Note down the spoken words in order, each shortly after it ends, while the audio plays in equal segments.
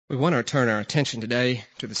We want to turn our attention today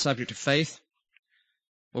to the subject of faith.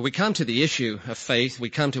 When we come to the issue of faith, we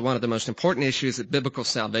come to one of the most important issues of biblical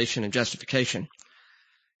salvation and justification.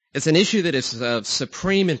 It's an issue that is of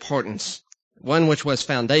supreme importance, one which was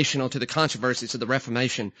foundational to the controversies of the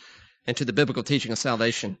Reformation and to the biblical teaching of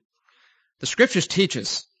salvation. The Scriptures teach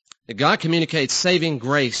us that God communicates saving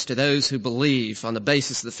grace to those who believe on the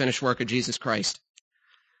basis of the finished work of Jesus Christ.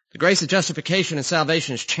 The grace of justification and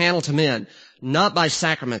salvation is channeled to men, not by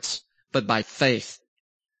sacraments, but by faith.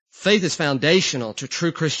 Faith is foundational to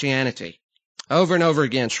true Christianity. Over and over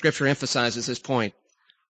again, Scripture emphasizes this point.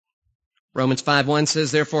 Romans 5:1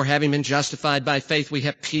 says, "Therefore, having been justified by faith, we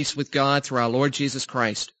have peace with God through our Lord Jesus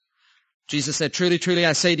Christ." Jesus said, "Truly, truly,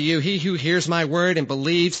 I say to you, he who hears my word and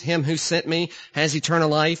believes him who sent me has eternal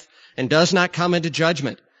life and does not come into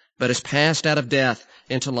judgment, but is passed out of death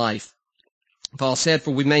into life." Paul said,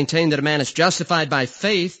 "For we maintain that a man is justified by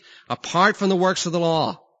faith apart from the works of the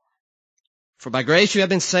law. For by grace you have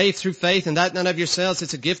been saved through faith, and that none of yourselves,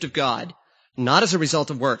 it's a gift of God, not as a result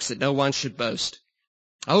of works, that no one should boast."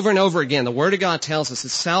 Over and over again, the Word of God tells us that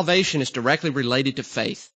salvation is directly related to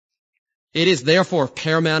faith. It is therefore of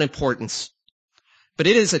paramount importance. But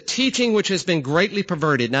it is a teaching which has been greatly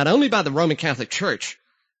perverted, not only by the Roman Catholic Church,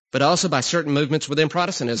 but also by certain movements within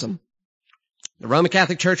Protestantism. The Roman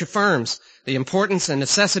Catholic Church affirms the importance and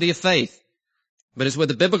necessity of faith, but as with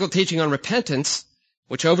the biblical teaching on repentance,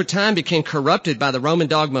 which over time became corrupted by the Roman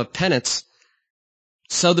dogma of penance,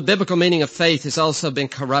 so the biblical meaning of faith has also been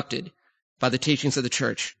corrupted by the teachings of the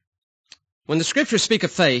Church. When the Scriptures speak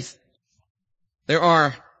of faith, there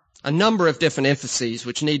are a number of different emphases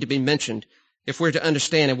which need to be mentioned if we're to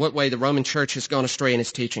understand in what way the Roman Church has gone astray in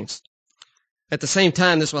its teachings. At the same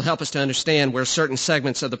time, this will help us to understand where certain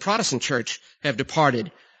segments of the Protestant Church have departed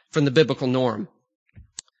from the biblical norm.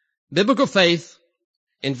 Biblical faith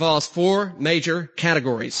involves four major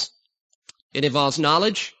categories. It involves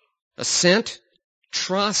knowledge, assent,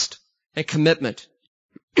 trust, and commitment.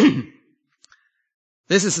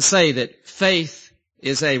 This is to say that faith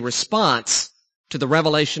is a response to the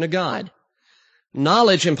revelation of God.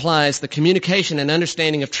 Knowledge implies the communication and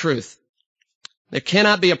understanding of truth. There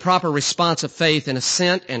cannot be a proper response of faith and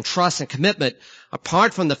assent and trust and commitment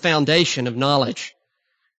apart from the foundation of knowledge.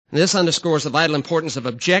 And this underscores the vital importance of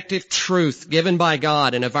objective truth given by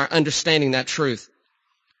God and of our understanding that truth.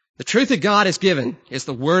 The truth that God has given is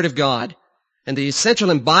the Word of God, and the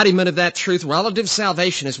essential embodiment of that truth relative to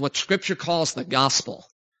salvation is what Scripture calls the gospel.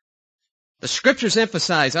 The Scriptures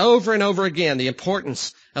emphasize over and over again the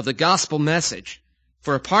importance of the gospel message.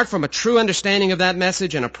 For apart from a true understanding of that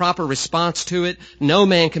message and a proper response to it, no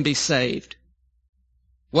man can be saved.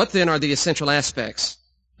 What then are the essential aspects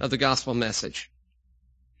of the gospel message?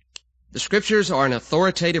 The Scriptures are an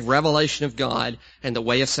authoritative revelation of God and the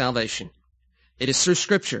way of salvation. It is through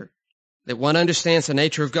Scripture that one understands the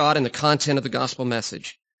nature of God and the content of the gospel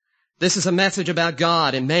message. This is a message about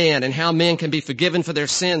God and man and how men can be forgiven for their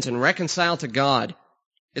sins and reconciled to God.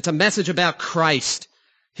 It's a message about Christ,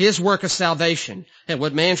 His work of salvation, and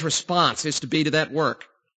what man's response is to be to that work.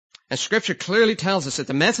 And Scripture clearly tells us that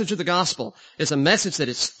the message of the gospel is a message that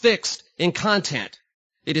is fixed in content.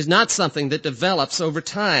 It is not something that develops over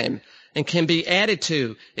time and can be added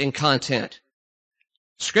to in content.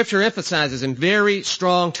 Scripture emphasizes in very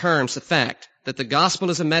strong terms the fact that the gospel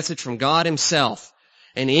is a message from God Himself,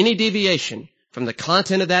 and any deviation from the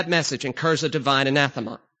content of that message incurs a divine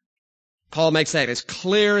anathema. Paul makes that as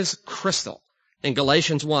clear as crystal in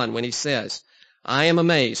Galatians 1 when he says, "I am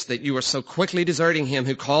amazed that you are so quickly deserting Him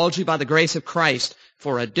who called you by the grace of Christ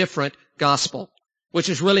for a different gospel," which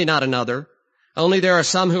is really not another. Only there are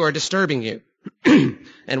some who are disturbing you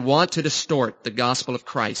and want to distort the gospel of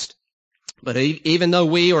Christ. But even though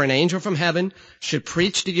we or an angel from heaven should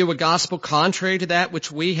preach to you a gospel contrary to that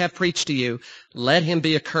which we have preached to you, let him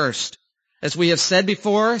be accursed. As we have said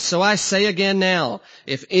before, so I say again now,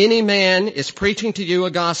 if any man is preaching to you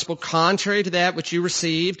a gospel contrary to that which you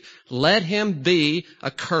received, let him be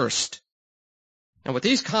accursed. And what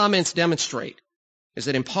these comments demonstrate is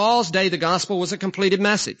that in Paul's day the gospel was a completed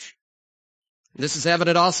message. This is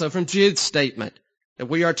evident also from Jude's statement that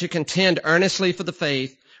we are to contend earnestly for the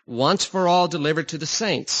faith once for all delivered to the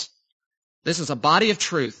saints. This is a body of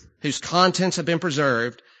truth whose contents have been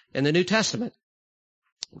preserved in the New Testament.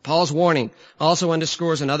 Paul's warning also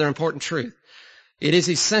underscores another important truth. It is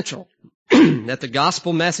essential that the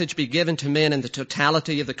gospel message be given to men in the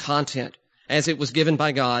totality of the content as it was given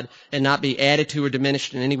by God and not be added to or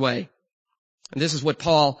diminished in any way. And this is what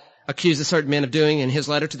Paul accuses certain men of doing in his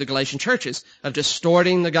letter to the Galatian churches, of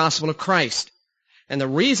distorting the gospel of Christ. And the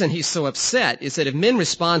reason he's so upset is that if men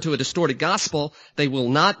respond to a distorted gospel, they will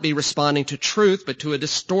not be responding to truth, but to a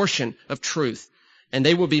distortion of truth. And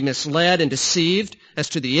they will be misled and deceived as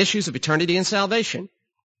to the issues of eternity and salvation.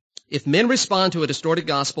 If men respond to a distorted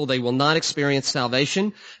gospel, they will not experience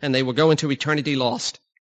salvation, and they will go into eternity lost.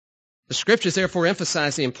 The Scriptures therefore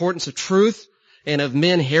emphasize the importance of truth and of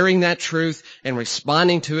men hearing that truth and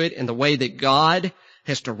responding to it in the way that God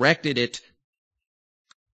has directed it,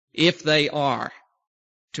 if they are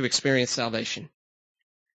to experience salvation.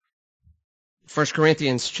 1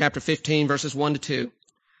 Corinthians chapter 15, verses 1 to 2.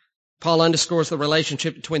 Paul underscores the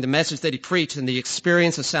relationship between the message that he preached and the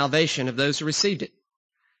experience of salvation of those who received it.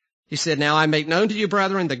 He said, "Now I make known to you,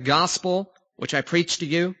 brethren, the gospel which I preached to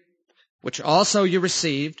you, which also you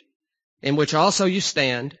received, in which also you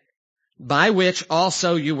stand, by which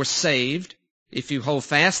also you were saved, if you hold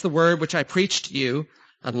fast the word which I preached to you,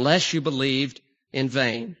 unless you believed in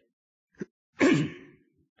vain."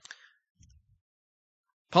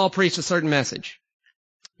 Paul preached a certain message.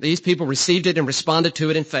 These people received it and responded to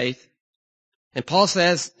it in faith. And Paul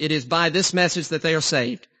says it is by this message that they are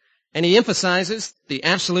saved. And he emphasizes the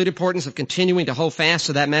absolute importance of continuing to hold fast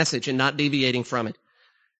to that message and not deviating from it.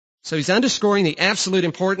 So he's underscoring the absolute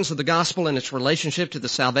importance of the gospel and its relationship to the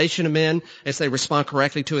salvation of men as they respond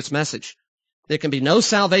correctly to its message. There can be no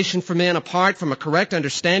salvation for men apart from a correct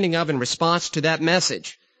understanding of and response to that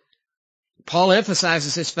message. Paul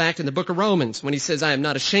emphasizes this fact in the book of Romans when he says, "I am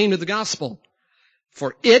not ashamed of the gospel,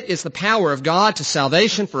 for it is the power of God to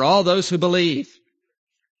salvation for all those who believe."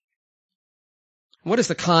 What is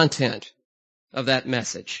the content of that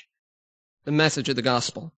message? The message of the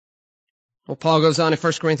gospel. Well, Paul goes on in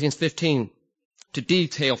 1 Corinthians 15 to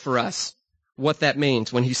detail for us what that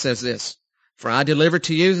means when he says this. "For I delivered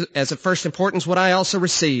to you as of first importance what I also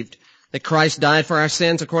received, that Christ died for our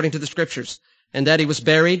sins according to the Scriptures, and that he was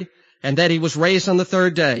buried, and that he was raised on the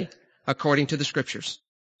third day according to the Scriptures."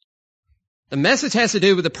 The message has to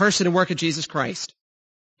do with the person and work of Jesus Christ.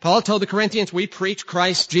 Paul told the Corinthians, we preach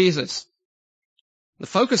Christ Jesus. The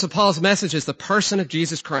focus of Paul's message is the person of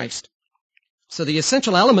Jesus Christ. So the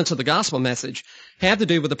essential elements of the gospel message have to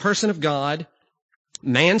do with the person of God,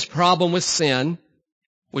 man's problem with sin,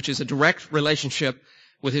 which is a direct relationship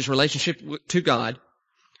with his relationship to God,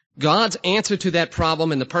 God's answer to that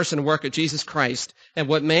problem in the person and work of Jesus Christ, and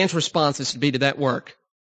what man's response is to be to that work.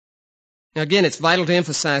 Now again, it's vital to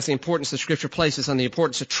emphasize the importance that Scripture places on the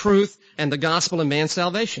importance of truth and the gospel and man's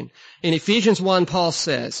salvation. In Ephesians 1, Paul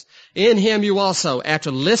says, "In him you also,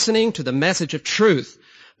 after listening to the message of truth,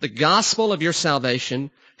 the gospel of your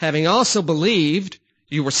salvation, having also believed,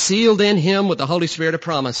 you were sealed in him with the Holy Spirit of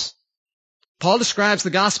promise." Paul describes the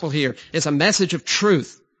gospel here as a message of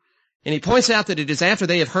truth. And he points out that it is after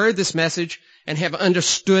they have heard this message and have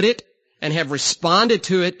understood it and have responded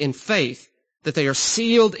to it in faith that they are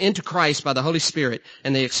sealed into Christ by the Holy Spirit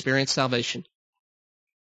and they experience salvation.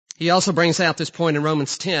 He also brings out this point in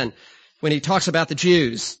Romans 10 when he talks about the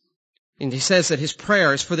Jews. And he says that his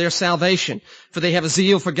prayer is for their salvation, for they have a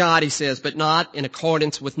zeal for God, he says, but not in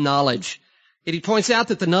accordance with knowledge. And he points out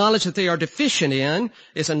that the knowledge that they are deficient in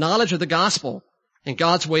is a knowledge of the gospel and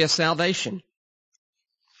God's way of salvation.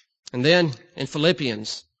 And then in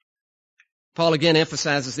Philippians, Paul again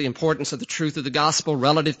emphasizes the importance of the truth of the gospel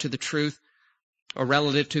relative to the truth or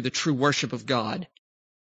relative to the true worship of God.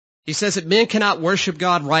 He says that men cannot worship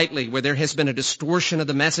God rightly where there has been a distortion of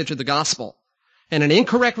the message of the gospel and an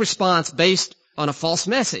incorrect response based on a false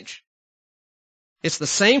message. It's the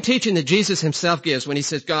same teaching that Jesus himself gives when he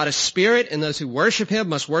says God is spirit and those who worship him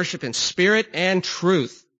must worship in spirit and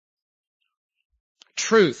truth.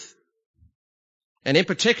 Truth, and in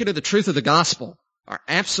particular the truth of the gospel, are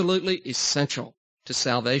absolutely essential to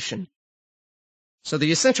salvation. So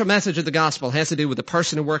the essential message of the gospel has to do with the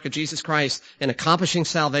person and work of Jesus Christ in accomplishing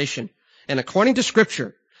salvation. And according to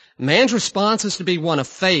Scripture, man's response is to be one of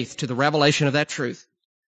faith to the revelation of that truth.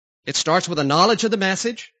 It starts with a knowledge of the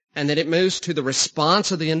message, and then it moves to the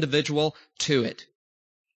response of the individual to it.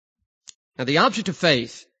 Now, the object of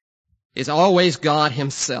faith is always God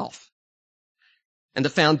himself. And the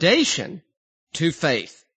foundation to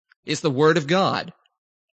faith is the Word of God.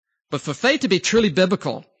 But for faith to be truly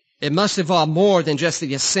biblical, it must involve more than just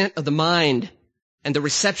the assent of the mind and the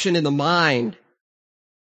reception in the mind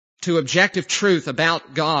to objective truth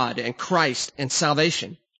about God and Christ and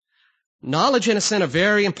salvation. Knowledge and assent are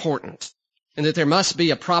very important, and that there must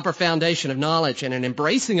be a proper foundation of knowledge and an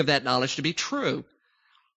embracing of that knowledge to be true.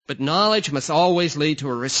 But knowledge must always lead to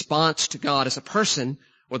a response to God as a person,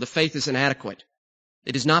 or the faith is inadequate.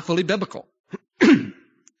 It is not fully biblical.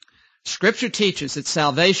 Scripture teaches that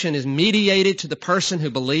salvation is mediated to the person who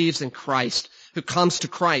believes in Christ who comes to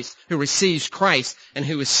Christ, who receives Christ, and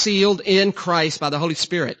who is sealed in Christ by the Holy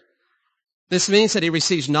Spirit. This means that he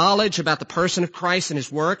receives knowledge about the person of Christ and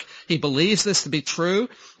his work. He believes this to be true,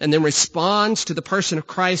 and then responds to the person of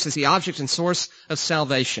Christ as the object and source of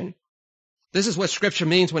salvation. This is what Scripture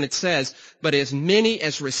means when it says, "But as many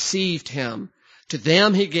as received him, to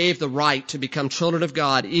them he gave the right to become children of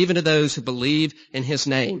God, even to those who believe in his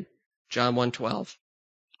name." John 1:12.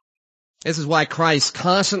 This is why Christ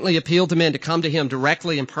constantly appealed to men to come to him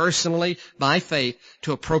directly and personally by faith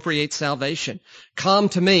to appropriate salvation. "Come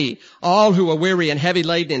to me, all who are weary and heavy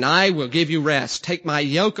laden, and I will give you rest. Take my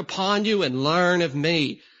yoke upon you and learn of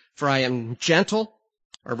me, for I am gentle,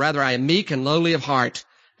 or rather I am meek and lowly of heart,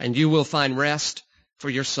 and you will find rest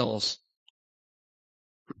for your souls."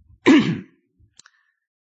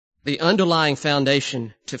 The underlying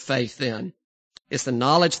foundation to faith, then, is the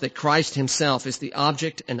knowledge that Christ himself is the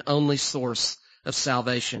object and only source of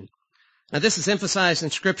salvation. Now, this is emphasized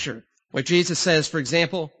in Scripture, where Jesus says, for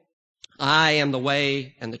example, "I am the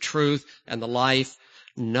way and the truth and the life.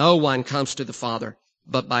 No one comes to the Father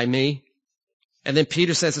but by me." And then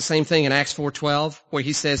Peter says the same thing in Acts 4:12, where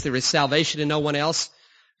he says, "There is salvation in no one else.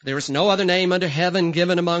 There is no other name under heaven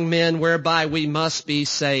given among men whereby we must be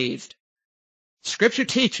saved." Scripture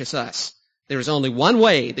teaches us there is only one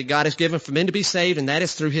way that God has given for men to be saved, and that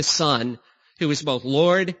is through his Son, who is both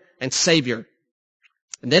Lord and Savior.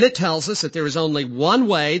 And then it tells us that there is only one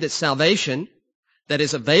way that salvation that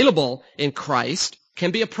is available in Christ can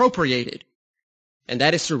be appropriated, and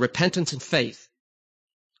that is through repentance and faith.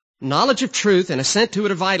 Knowledge of truth and assent to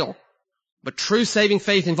it are vital, but true saving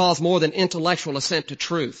faith involves more than intellectual assent to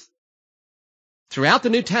truth. Throughout the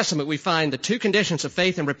New Testament, we find the two conditions of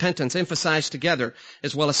faith and repentance emphasized together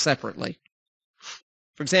as well as separately.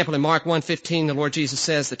 For example, in Mark 1:15, the Lord Jesus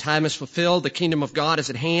says, "The time is fulfilled, the kingdom of God is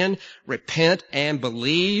at hand. Repent and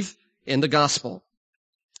believe in the gospel."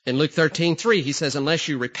 In Luke 13:3, he says, "Unless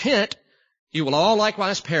you repent, you will all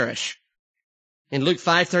likewise perish." In Luke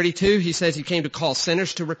 5:32, he says he came to call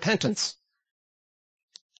sinners to repentance.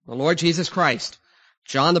 The Lord Jesus Christ,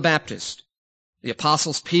 John the Baptist, the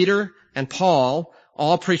apostles Peter and Paul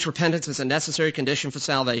all preach repentance as a necessary condition for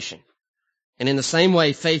salvation. And in the same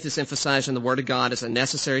way, faith is emphasized in the Word of God as a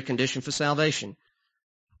necessary condition for salvation.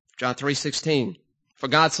 John 3:16, "For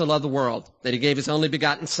God so loved the world that he gave his only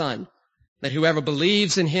begotten Son, that whoever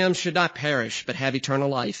believes in him should not perish, but have eternal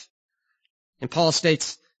life." And Paul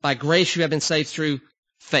states, "By grace you have been saved through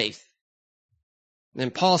faith."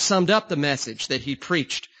 And Paul summed up the message that he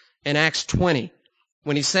preached in Acts 20,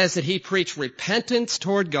 when he says that he preached repentance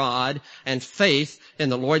toward God and faith in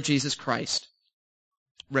the Lord Jesus Christ.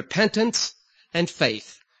 Repentance and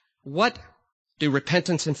faith. What do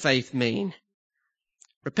repentance and faith mean?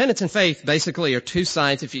 Repentance and faith basically are two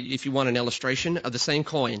sides, if you want an illustration, of the same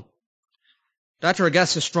coin. Dr.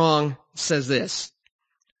 Augustus Strong says this: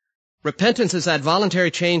 repentance is that voluntary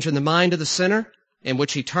change in the mind of the sinner in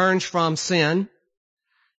which he turns from sin.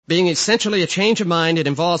 Being essentially a change of mind, it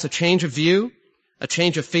involves a change of view, a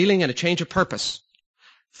change of feeling, and a change of purpose.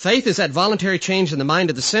 Faith is that voluntary change in the mind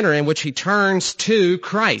of the sinner in which he turns to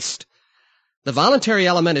Christ. The voluntary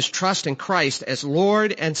element is trust in Christ as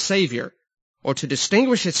Lord and Savior, or to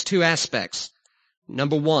distinguish its two aspects.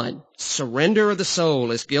 Number one, surrender of the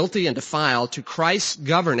soul as guilty and defiled to Christ's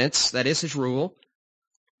governance, that is his rule.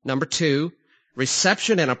 Number two,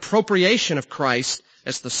 reception and appropriation of Christ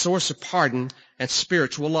as the source of pardon and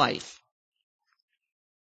spiritual life.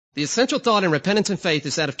 The essential thought in repentance and faith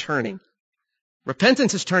is that of turning.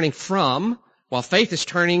 Repentance is turning from, while faith is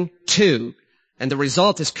turning to, and the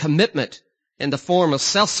result is commitment in the form of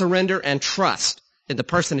self-surrender and trust in the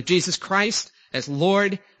person of Jesus Christ as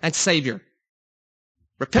Lord and Savior.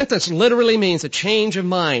 Repentance literally means a change of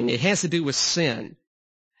mind. It has to do with sin.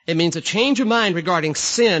 It means a change of mind regarding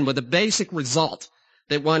sin with the basic result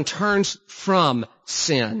that one turns from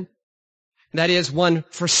sin. That is, one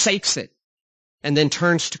forsakes it and then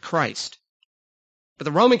turns to Christ. But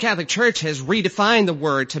the Roman Catholic Church has redefined the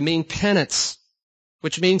word to mean penance,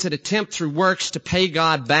 which means an attempt through works to pay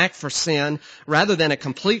God back for sin rather than a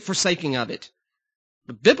complete forsaking of it.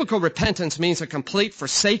 The biblical repentance means a complete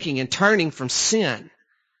forsaking and turning from sin.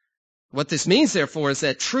 What this means, therefore, is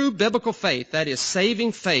that true biblical faith, that is,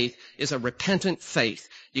 saving faith, is a repentant faith.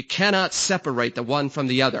 You cannot separate the one from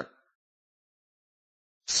the other.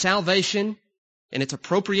 Salvation and its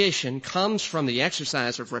appropriation comes from the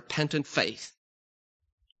exercise of repentant faith.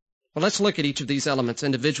 Well, let's look at each of these elements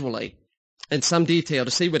individually in some detail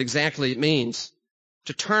to see what exactly it means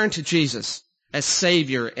to turn to Jesus as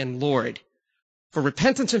Savior and Lord. For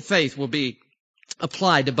repentance and faith will be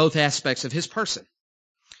applied to both aspects of his person.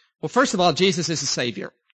 Well, first of all, Jesus is the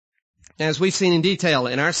Savior. As we've seen in detail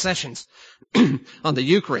in our sessions on the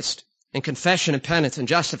Eucharist and confession and penance and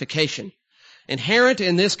justification, inherent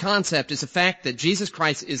in this concept is the fact that Jesus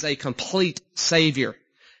Christ is a complete Savior.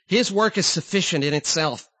 His work is sufficient in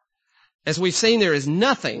itself. As we've seen, there is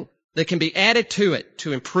nothing that can be added to it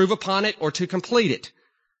to improve upon it or to complete it.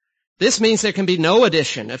 This means there can be no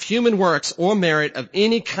addition of human works or merit of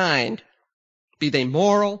any kind, be they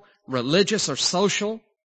moral, religious, or social,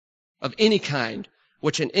 of any kind,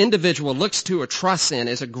 which an individual looks to or trusts in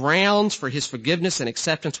as a grounds for his forgiveness and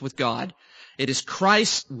acceptance with God. It is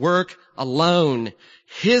Christ's work alone,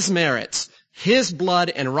 His merits, His blood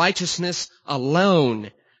and righteousness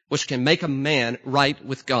alone, which can make a man right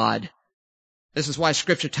with God. This is why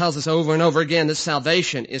Scripture tells us over and over again that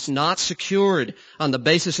salvation is not secured on the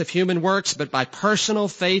basis of human works, but by personal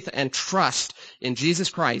faith and trust in Jesus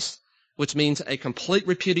Christ, which means a complete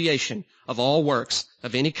repudiation of all works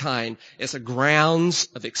of any kind as a grounds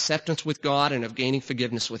of acceptance with God and of gaining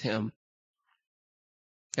forgiveness with Him.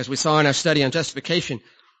 As we saw in our study on justification,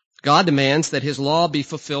 God demands that His law be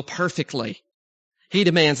fulfilled perfectly. He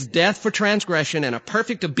demands death for transgression and a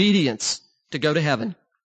perfect obedience to go to heaven.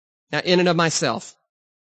 Now, in and of myself,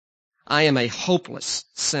 I am a hopeless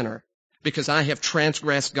sinner because I have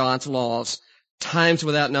transgressed God's laws times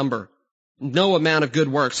without number. No amount of good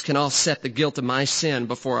works can offset the guilt of my sin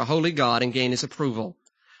before a holy God and gain His approval.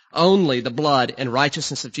 Only the blood and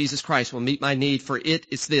righteousness of Jesus Christ will meet my need, for it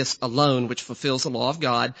is this alone which fulfills the law of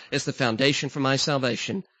God as the foundation for my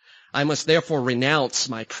salvation. I must therefore renounce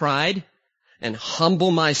my pride and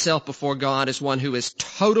humble myself before God as one who is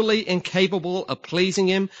totally incapable of pleasing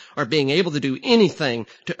Him or being able to do anything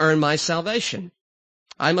to earn my salvation.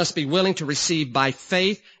 I must be willing to receive by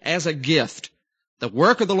faith as a gift the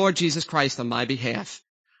work of the Lord Jesus Christ on my behalf.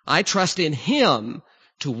 I trust in Him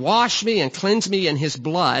to wash me and cleanse me in His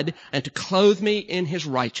blood and to clothe me in His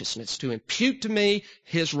righteousness, to impute to me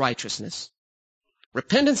His righteousness.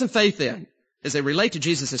 Repentance and faith, then, as they relate to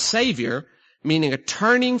Jesus as Savior, meaning a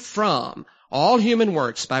turning from all human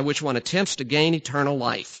works by which one attempts to gain eternal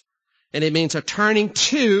life. And it means a turning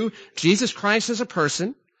to Jesus Christ as a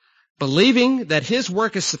person, believing that His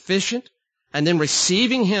work is sufficient, and then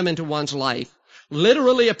receiving Him into one's life,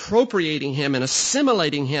 literally appropriating Him and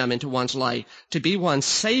assimilating Him into one's life to be one's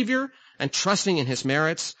Savior and trusting in His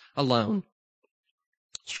merits alone.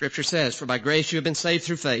 Scripture says, "For by grace you have been saved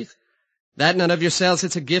through faith, that none of yourselves,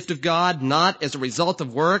 it's a gift of God, not as a result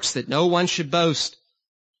of works, that no one should boast."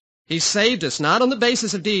 He saved us not on the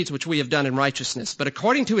basis of deeds which we have done in righteousness, but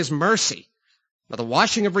according to His mercy, by the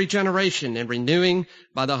washing of regeneration and renewing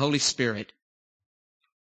by the Holy Spirit.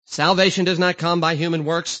 Salvation does not come by human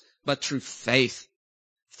works, but through faith.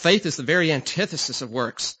 Faith is the very antithesis of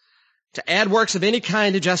works. To add works of any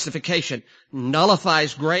kind to justification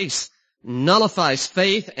nullifies grace, nullifies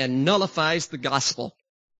faith, and nullifies the gospel.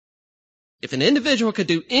 If an individual could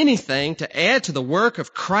do anything to add to the work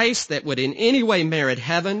of Christ that would in any way merit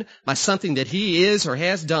heaven by something that He is or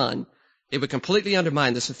has done, it would completely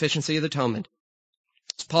undermine the sufficiency of the atonement.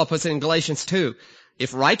 As Paul puts it in Galatians 2,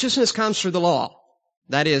 if righteousness comes through the law,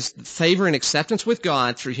 that is, favor and acceptance with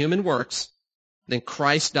God through human works, then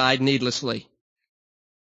Christ died needlessly.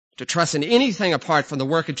 To trust in anything apart from the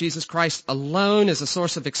work of Jesus Christ alone as a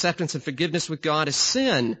source of acceptance and forgiveness with God is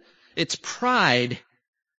sin. It's pride.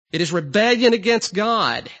 It is rebellion against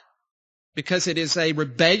God, because it is a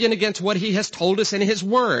rebellion against what He has told us in His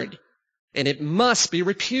Word, and it must be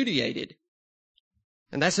repudiated.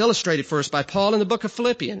 And that's illustrated for us by Paul in the book of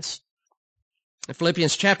Philippians. In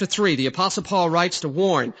Philippians chapter 3, the Apostle Paul writes to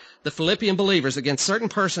warn the Philippian believers against certain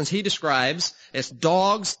persons he describes as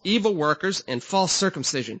dogs, evil workers, and false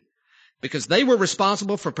circumcision, because they were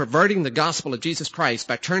responsible for perverting the gospel of Jesus Christ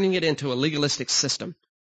by turning it into a legalistic system.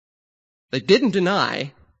 They didn't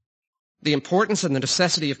deny the importance and the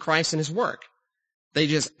necessity of Christ and His work. They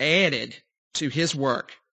just added to His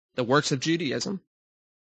work the works of Judaism,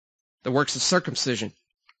 the works of circumcision,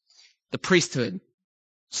 the priesthood,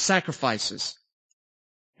 sacrifices,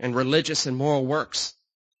 and religious and moral works.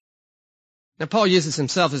 Now, Paul uses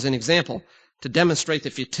himself as an example to demonstrate the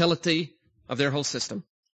futility of their whole system.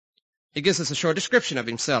 He gives us a short description of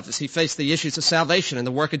himself as he faced the issues of salvation and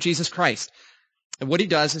the work of Jesus Christ. And what he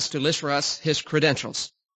does is to list for us his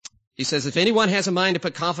credentials. He says, if anyone has a mind to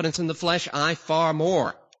put confidence in the flesh, I far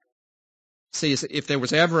more. See, if there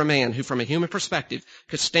was ever a man who, from a human perspective,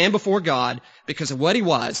 could stand before God because of what he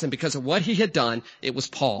was and because of what he had done, it was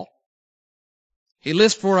Paul. He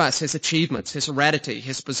lists for us his achievements, his heredity,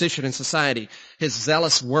 his position in society, his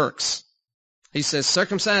zealous works. He says,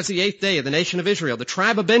 circumcised the 8th day of the nation of Israel, the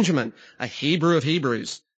tribe of Benjamin, a Hebrew of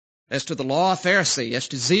Hebrews, As to the law, a Pharisee. As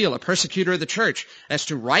to zeal, a persecutor of the church. As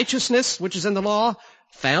to righteousness, which is in the law,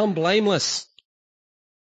 found blameless.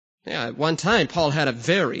 Yeah, at one time, Paul had a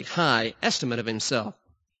very high estimate of himself.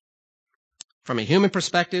 From a human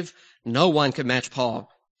perspective, no one could match Paul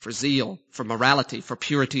for zeal, for morality, for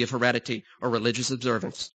purity of heredity, or religious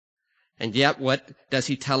observance. And yet, what does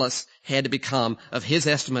he tell us had to become of his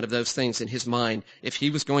estimate of those things in his mind if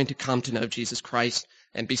he was going to come to know Jesus Christ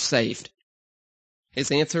and be saved?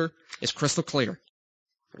 His answer is crystal clear.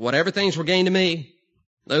 Whatever things were gained to me,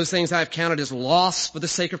 those things I have counted as loss for the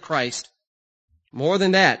sake of Christ. More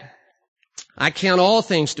than that, I count all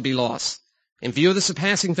things to be loss, in view of the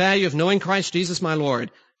surpassing value of knowing Christ Jesus my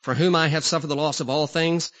Lord, for whom I have suffered the loss of all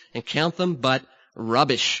things, and count them but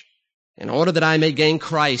rubbish, in order that I may gain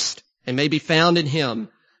Christ, and may be found in him,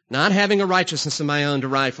 not having a righteousness of my own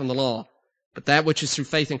derived from the law, but that which is through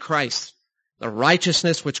faith in Christ, the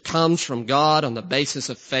righteousness which comes from God on the basis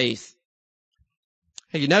of faith.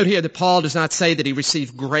 And you note here that Paul does not say that he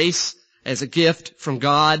received grace as a gift from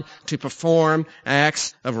God to perform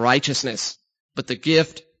acts of righteousness, but the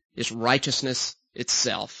gift is righteousness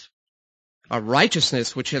itself. A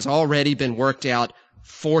righteousness which has already been worked out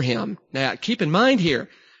for him. Now, keep in mind here,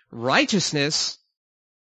 righteousness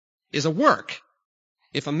is a work.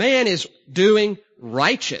 If a man is doing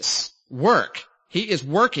righteous work, he is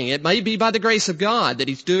working. It may be by the grace of God that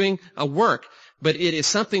he's doing a work, but it is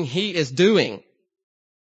something he is doing.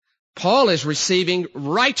 Paul is receiving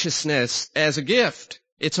righteousness as a gift.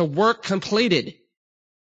 It's a work completed.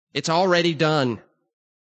 It's already done.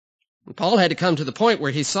 And Paul had to come to the point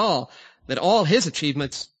where he saw that all his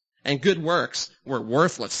achievements and good works were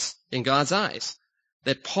worthless in God's eyes.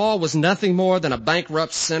 That Paul was nothing more than a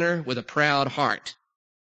bankrupt sinner with a proud heart.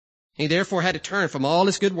 He therefore had to turn from all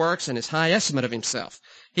his good works and his high estimate of himself.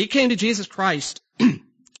 He came to Jesus Christ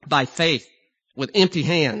by faith with empty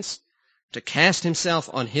hands to cast himself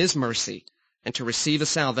on his mercy and to receive a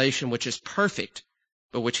salvation which is perfect,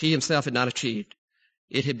 but which he himself had not achieved.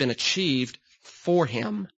 It had been achieved for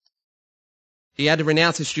him. He had to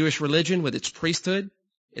renounce his Jewish religion with its priesthood,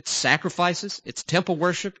 its sacrifices, its temple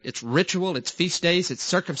worship, its ritual, its feast days, its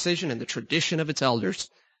circumcision, and the tradition of its elders.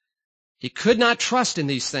 He could not trust in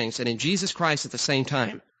these things and in Jesus Christ at the same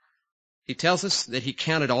time. He tells us that he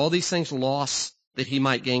counted all these things loss that he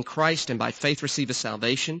might gain Christ and by faith receive a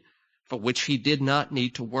salvation for which he did not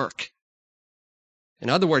need to work. In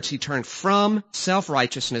other words, he turned from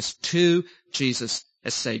self-righteousness to Jesus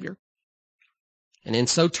as Savior. And in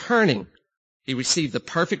so turning, he received the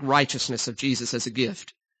perfect righteousness of Jesus as a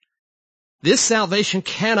gift. This salvation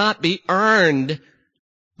cannot be earned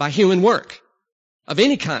by human work of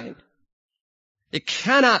any kind. It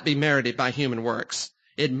cannot be merited by human works.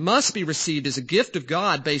 It must be received as a gift of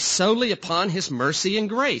God based solely upon his mercy and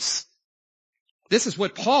grace. This is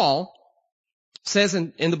what Paul says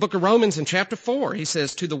in the book of Romans in chapter 4. He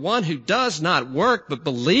says, to the one who does not work but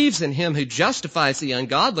believes in him who justifies the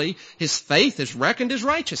ungodly, his faith is reckoned as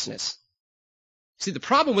righteousness. See, the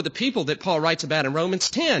problem with the people that Paul writes about in Romans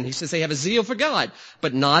 10, he says they have a zeal for God,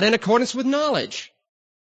 but not in accordance with knowledge.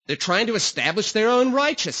 They're trying to establish their own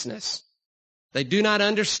righteousness. They do not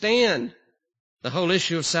understand the whole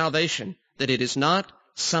issue of salvation, that it is not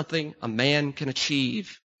something a man can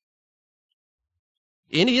achieve.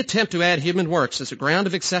 Any attempt to add human works as a ground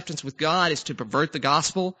of acceptance with God is to pervert the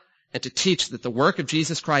gospel and to teach that the work of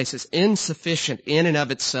Jesus Christ is insufficient in and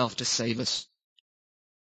of itself to save us.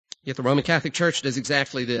 Yet the Roman Catholic Church does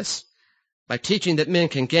exactly this. By teaching that men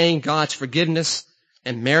can gain God's forgiveness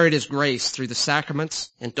and merit his grace through the sacraments,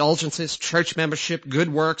 indulgences, church membership,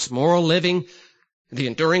 good works, moral living, the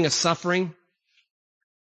enduring of suffering.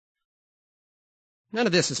 None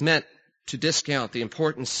of this is meant to discount the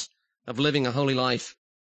importance of living a holy life.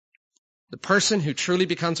 The person who truly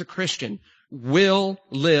becomes a Christian will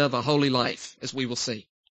live a holy life, as we will see.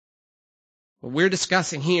 What we're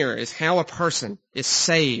discussing here is how a person is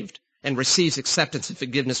saved and receives acceptance and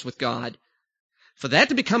forgiveness with God. For that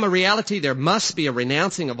to become a reality, there must be a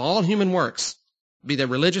renouncing of all human works, be they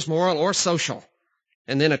religious, moral, or social,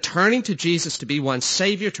 and then a turning to Jesus to be one's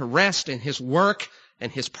Savior, to rest in his work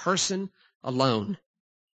and his person alone.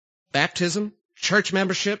 Baptism, church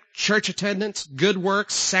membership, church attendance, good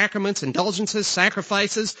works, sacraments, indulgences,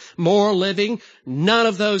 sacrifices, moral living, none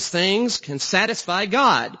of those things can satisfy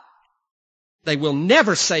God. They will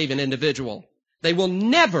never save an individual. They will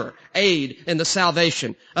never aid in the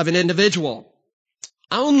salvation of an individual.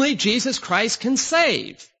 Only Jesus Christ can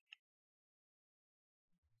save.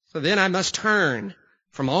 So then I must turn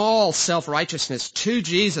from all self-righteousness to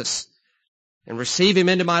Jesus and receive him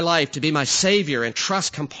into my life to be my Savior and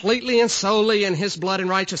trust completely and solely in his blood and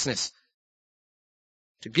righteousness.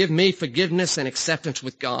 to give me forgiveness and acceptance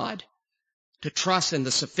with God, to trust in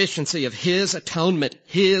the sufficiency of His atonement,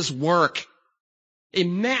 His work.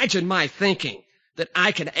 Imagine my thinking that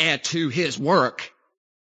I could add to His work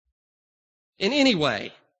in any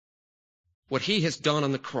way what He has done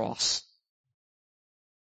on the cross.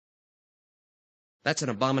 That's an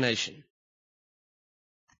abomination.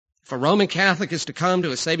 If a Roman Catholic is to come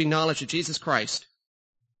to a saving knowledge of Jesus Christ,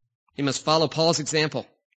 he must follow Paul's example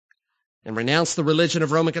and renounce the religion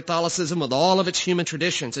of Roman Catholicism with all of its human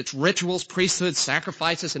traditions, its rituals, priesthoods,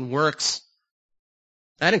 sacrifices, and works.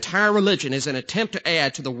 That entire religion is an attempt to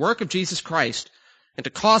add to the work of Jesus Christ and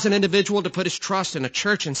to cause an individual to put his trust in a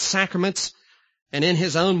church and sacraments and in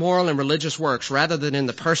his own moral and religious works rather than in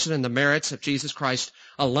the person and the merits of Jesus Christ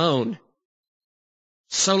alone.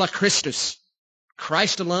 Sola Christus,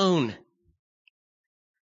 Christ alone.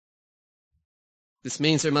 This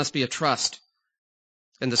means there must be a trust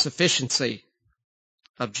in the sufficiency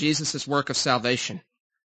of Jesus' work of salvation.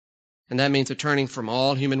 And that means a turning from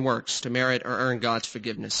all human works to merit or earn God's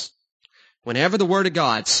forgiveness. Whenever the Word of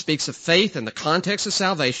God speaks of faith in the context of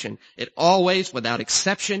salvation, it always, without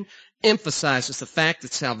exception, emphasizes the fact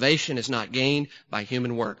that salvation is not gained by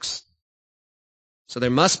human works. So there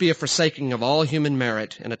must be a forsaking of all human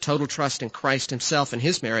merit and a total trust in Christ Himself and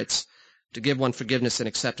His merits to give one forgiveness and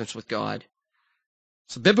acceptance with God.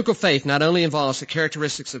 So biblical faith not only involves the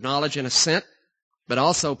characteristics of knowledge and assent, but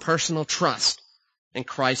also personal trust in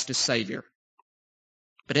Christ as Savior.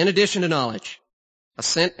 But in addition to knowledge,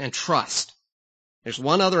 assent, and trust, there's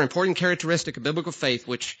one other important characteristic of biblical faith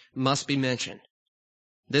which must be mentioned.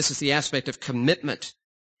 This is the aspect of commitment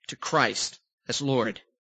to Christ as Lord.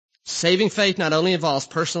 Saving faith not only involves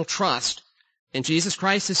personal trust in Jesus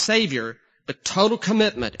Christ as Savior, but total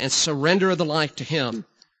commitment and surrender of the life to Him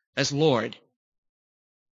as Lord.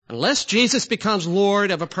 Unless Jesus becomes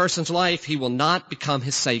Lord of a person's life, he will not become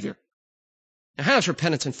his Savior. Now, how is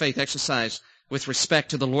repentance and faith exercised with respect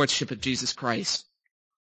to the Lordship of Jesus Christ?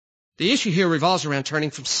 The issue here revolves around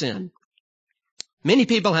turning from sin. Many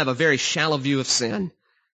people have a very shallow view of sin.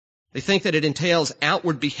 They think that it entails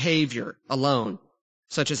outward behavior alone,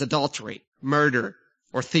 such as adultery, murder,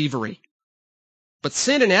 or thievery. But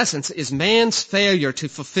sin, in essence, is man's failure to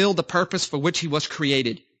fulfill the purpose for which he was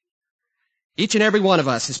created. Each and every one of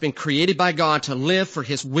us has been created by God to live for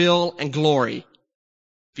His will and glory.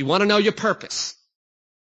 If you want to know your purpose,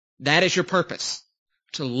 that is your purpose,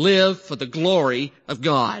 to live for the glory of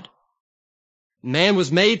God. Man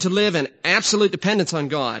was made to live in absolute dependence on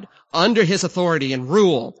God, under His authority and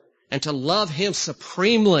rule, and to love Him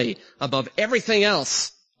supremely above everything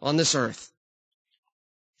else on this earth.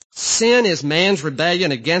 Sin is man's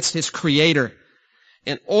rebellion against his Creator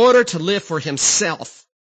in order to live for himself,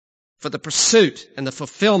 for the pursuit and the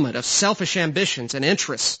fulfillment of selfish ambitions and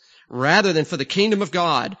interests, rather than for the kingdom of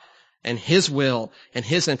God and His will and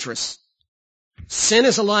His interests. Sin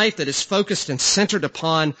is a life that is focused and centered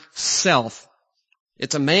upon self.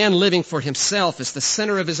 It's a man living for himself as the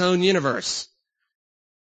center of his own universe.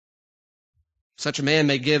 Such a man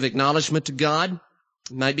may give acknowledgement to God,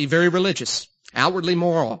 might be very religious, outwardly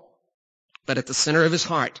moral, but at the center of his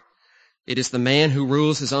heart, it is the man who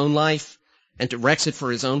rules his own life and directs it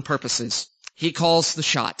for his own purposes. He calls the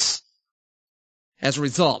shots. As a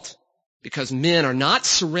result, because men are not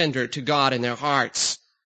surrendered to God in their hearts,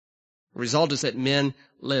 the result is that men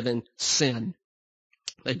live in sin.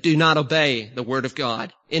 They do not obey the Word of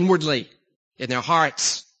God inwardly in their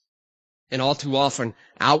hearts, and all too often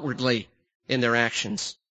outwardly in their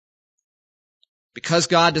actions. Because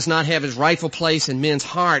God does not have His rightful place in men's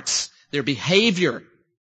hearts, their behavior,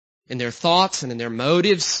 in their thoughts and in their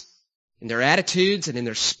motives, in their attitudes and in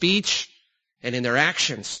their speech and in their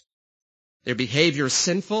actions, their behavior is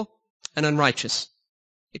sinful and unrighteous.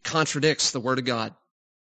 It contradicts the Word of God.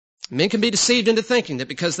 Men can be deceived into thinking that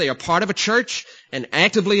because they are part of a church and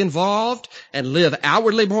actively involved and live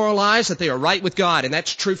outwardly moral lives that they are right with God, and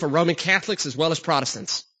that's true for Roman Catholics as well as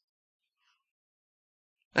Protestants.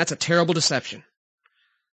 That's a terrible deception.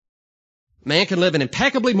 Man can live an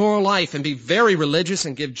impeccably moral life and be very religious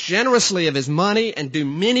and give generously of his money and do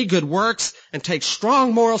many good works and take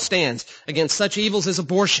strong moral stands against such evils as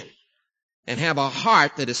abortion and have a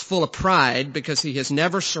heart that is full of pride because he has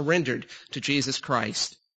never surrendered to Jesus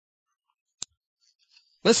Christ.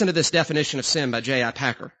 Listen to this definition of sin by J.I.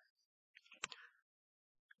 Packer.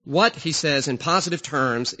 What, he says in positive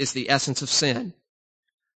terms, is the essence of sin?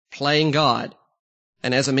 Playing God.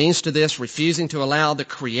 And as a means to this, refusing to allow the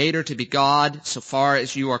Creator to be God so far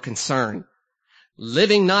as you are concerned.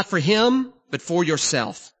 Living not for Him, but for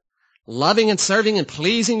yourself. Loving and serving and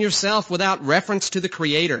pleasing yourself without reference to the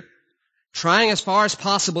Creator. Trying as far as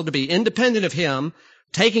possible to be independent of Him,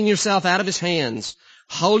 taking yourself out of his hands,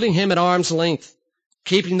 holding him at arm's length,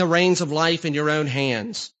 keeping the reins of life in your own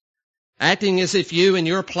hands, acting as if you and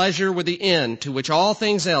your pleasure were the end to which all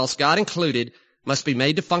things else, God included, must be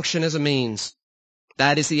made to function as a means.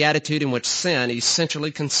 That is the attitude in which sin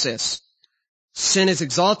essentially consists. Sin is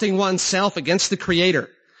exalting oneself against the Creator,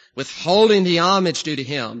 withholding the homage due to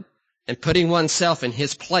him, and putting oneself in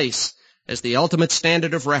his place as the ultimate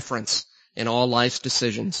standard of reference in all life's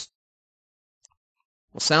decisions.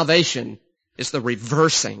 Well, salvation is the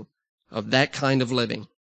reversing of that kind of living.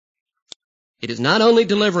 It is not only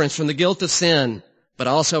deliverance from the guilt of sin, but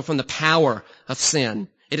also from the power of sin.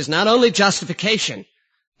 It is not only justification,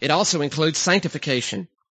 it also includes sanctification.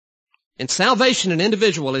 In salvation, an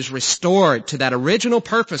individual is restored to that original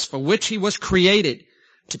purpose for which he was created,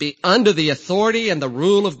 to be under the authority and the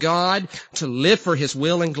rule of God, to live for his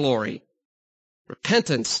will and glory.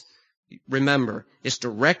 Repentance, remember, is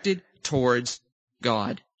directed towards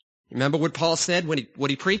God. Remember what Paul said what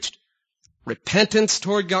he preached? Repentance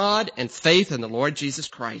toward God and faith in the Lord Jesus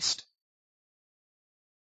Christ.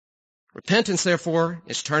 Repentance, therefore,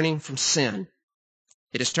 is turning from sin.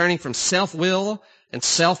 It is turning from self-will and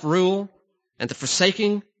self-rule and the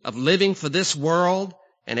forsaking of living for this world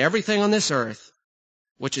and everything on this earth,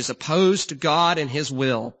 which is opposed to God and his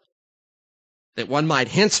will, that one might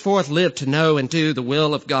henceforth live to know and do the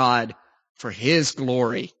will of God for his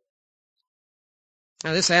glory.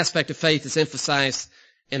 Now, this aspect of faith is emphasized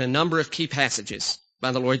in a number of key passages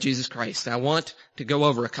by the Lord Jesus Christ. I want to go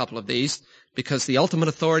over a couple of these because the ultimate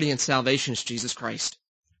authority in salvation is Jesus Christ.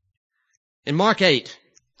 In Mark 8,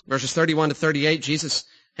 verses 31 to 38, Jesus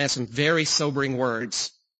has some very sobering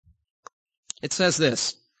words. It says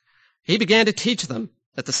this, "He began to teach them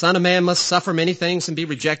that the Son of Man must suffer many things and be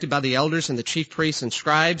rejected by the elders and the chief priests and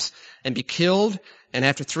scribes and be killed and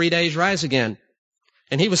after 3 days rise again.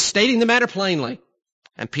 And he was stating the matter plainly.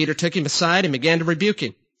 And Peter took him aside and began to rebuke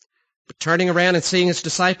him. But turning around and seeing his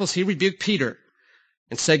disciples, he rebuked Peter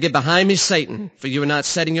and said, 'Get behind me, Satan, for you are not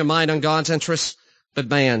setting your mind on God's interests, but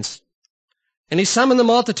man's.' And he summoned the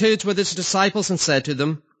multitudes with his disciples and said to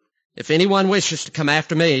them, 'If anyone wishes to come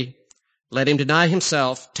after me, let him deny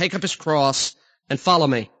himself, take up his cross, and follow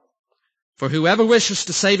me. For whoever wishes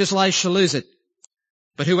to save his life shall lose it.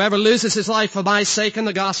 But whoever loses his life for my sake and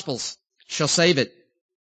the gospel's shall save it.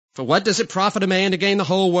 For what does it profit a man to gain the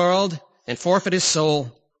whole world and forfeit his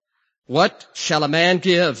soul? What shall a man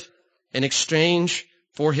give in exchange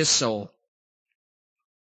for his soul?'"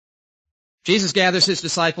 Jesus gathers his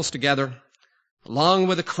disciples together along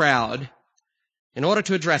with a crowd in order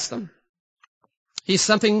to address them. He has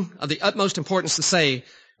something of the utmost importance to say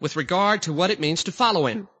with regard to what it means to follow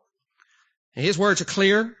him. And his words are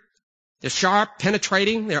clear, they're sharp,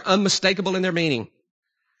 penetrating, they're unmistakable in their meaning.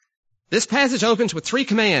 This passage opens with 3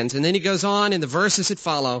 commands, and then he goes on in the verses that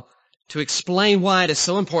follow to explain why it is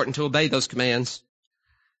so important to obey those commands.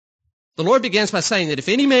 The Lord begins by saying that if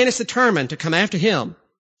any man is determined to come after him,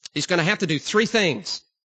 he's going to have to do 3 things.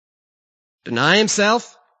 Deny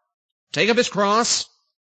himself, take up his cross,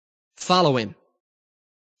 follow him.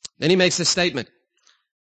 Then he makes this statement,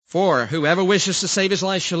 "For whoever wishes to save his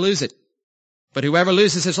life shall lose it, but whoever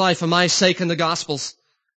loses his life for my sake and the gospel's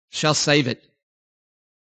shall save it."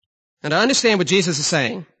 And to understand what Jesus is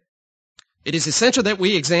saying, it is essential that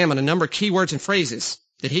we examine a number of key words and phrases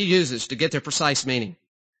that he uses to get their precise meaning.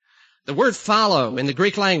 The word follow in the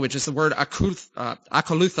Greek language is the word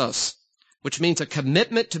akoluthos, which means a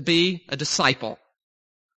commitment to be a disciple.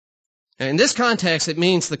 And in this context, it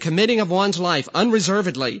means the committing of one's life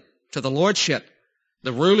unreservedly to the lordship,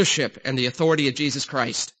 the rulership, and the authority of Jesus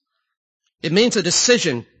Christ. It means a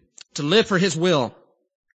decision to live for his will.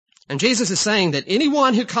 And Jesus is saying that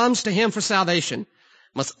anyone who comes to him for salvation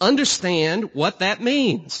must understand what that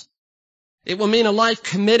means. It will mean a life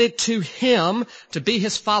committed to him to be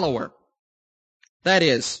his follower. That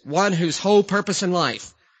is, one whose whole purpose in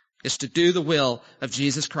life is to do the will of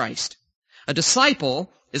Jesus Christ. A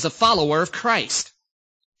disciple is a follower of Christ.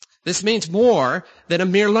 This means more than a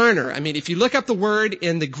mere learner. I mean, if you look up the word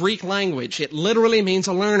in the Greek language, it literally means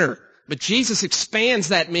a learner. But Jesus expands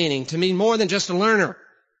that meaning to mean more than just a learner.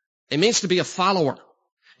 It means to be a follower.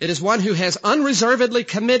 It is one who has unreservedly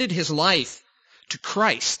committed his life to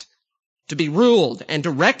Christ, to be ruled and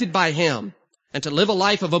directed by him, and to live a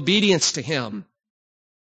life of obedience to him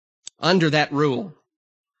under that rule.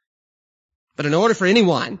 But in order for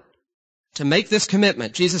anyone to make this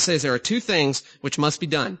commitment, Jesus says there are 2 things which must be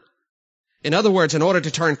done. In other words, in order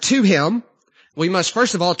to turn to him, we must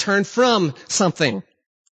first of all turn from something.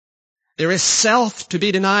 There is self to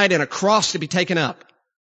be denied and a cross to be taken up.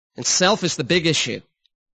 And self is the big issue.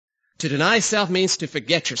 To deny self means to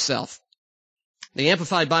forget yourself. The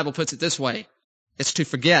Amplified Bible puts it this way. It's to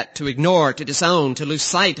forget, to ignore, to disown, to lose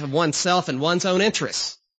sight of oneself and one's own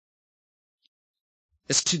interests.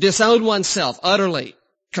 It's to disown oneself utterly,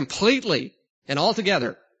 completely, and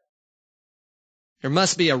altogether. There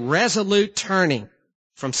must be a resolute turning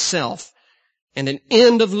from self and an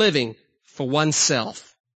end of living for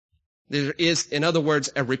oneself. There is, in other words,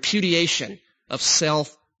 a repudiation of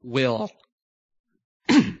self-will.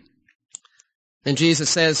 Then Jesus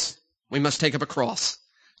says we must take up a cross.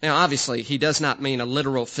 Now, obviously, he does not mean a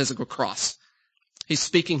literal physical cross. He's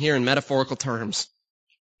speaking here in metaphorical terms.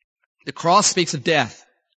 The cross speaks of death.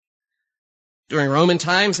 During Roman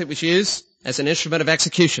times, it was used as an instrument of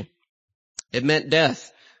execution. It meant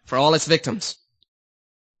death for all its victims.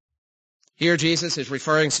 Here, Jesus is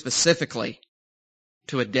referring specifically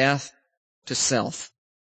to a death to self.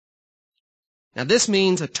 Now, this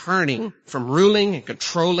means a turning from ruling and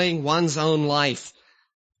controlling one's own life,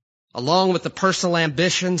 along with the personal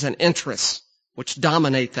ambitions and interests which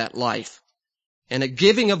dominate that life, and a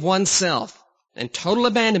giving of oneself and total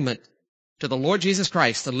abandonment to the Lord Jesus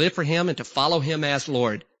Christ to live for Him and to follow Him as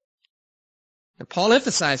Lord. And Paul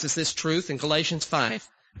emphasizes this truth in Galatians 5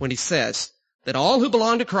 when he says that all who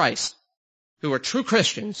belong to Christ, who are true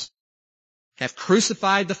Christians, have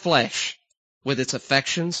crucified the flesh with its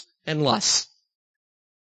affections and lusts.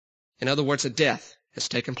 In other words, a death has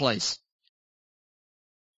taken place.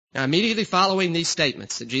 Now, immediately following these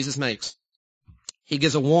statements that Jesus makes, he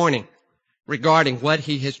gives a warning regarding what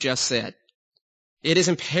he has just said. It is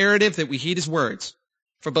imperative that we heed his words,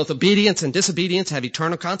 for both obedience and disobedience have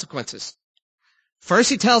eternal consequences.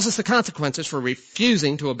 First, he tells us the consequences for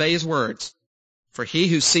refusing to obey his words. For he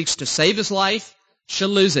who seeks to save his life shall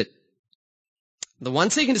lose it. The one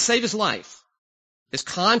seeking to save his life is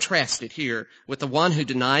contrasted here with the one who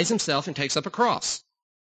denies himself and takes up a cross.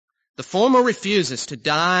 The former refuses to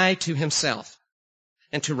die to himself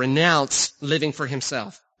and to renounce living for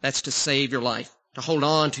himself. That's to save your life, to hold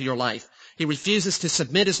on to your life. He refuses to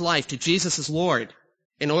submit his life to Jesus as Lord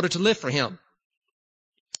in order to live for him.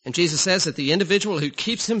 And Jesus says that the individual who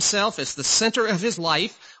keeps himself as the center of his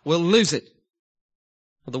life will lose it.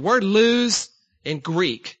 Well, the word lose in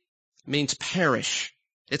Greek means perish.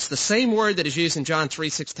 It's the same word that is used in John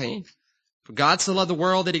 3:16. For God so loved the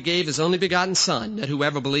world that he gave his only begotten Son, that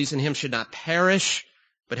whoever believes in him should not perish,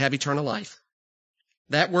 but have eternal life.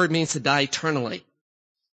 That word means to die eternally.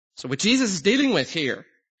 So what Jesus is dealing with here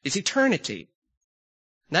is eternity.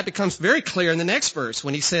 And that becomes very clear in the next verse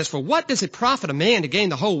when he says, for what does it profit a man to gain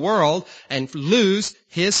the whole world and lose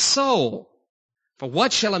his soul? For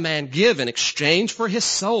what shall a man give in exchange for his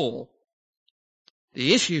soul?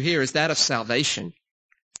 The issue here is that of salvation.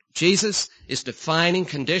 Jesus is defining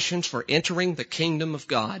conditions for entering the kingdom of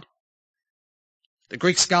God. The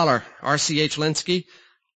Greek scholar R.C.H. Linsky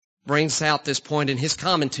brings out this point in his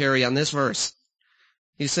commentary on this verse.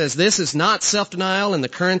 He says, this is not self-denial in the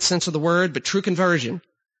current sense of the word, but true conversion,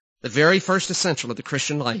 the very first essential of the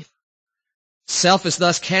Christian life. Self is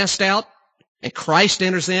thus cast out, and Christ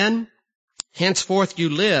enters in. Henceforth you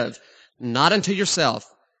live, not unto yourself,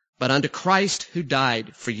 but unto Christ who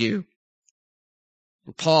died for you.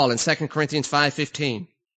 And Paul in 2 Corinthians 5:15,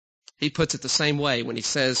 he puts it the same way when he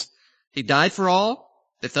says, he died for all,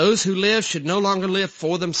 that those who live should no longer live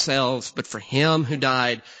for themselves, but for him who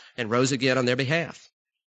died and rose again on their behalf.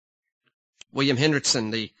 William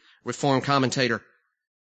Hendrickson, the Reformed commentator,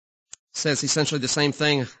 says essentially the same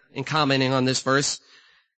thing in commenting on this verse.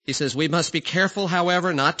 He says, we must be careful,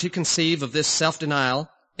 however, not to conceive of this self-denial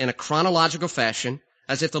in a chronological fashion,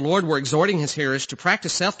 as if the Lord were exhorting his hearers to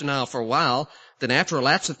practice self-denial for a while, then after a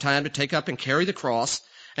lapse of time to take up and carry the cross,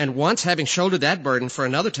 and once having shouldered that burden for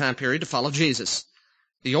another time period to follow Jesus.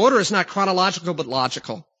 The order is not chronological but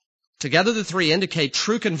logical. Together the three indicate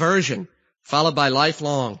true conversion, followed by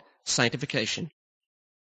lifelong sanctification.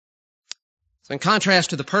 So in contrast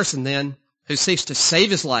to the person then who seeks to save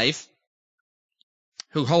his life,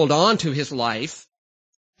 who hold on to his life,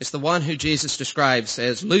 is the one who Jesus describes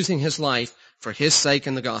as losing his life for his sake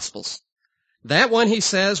in the Gospels. That one, he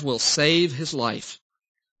says, will save his life.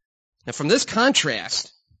 Now from this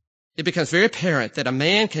contrast, it becomes very apparent that a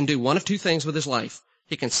man can do one of two things with his life.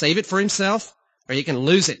 He can save it for himself, or he can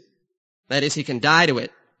lose it. That is, he can die to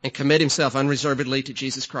it and commit himself unreservedly to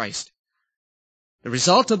Jesus Christ. The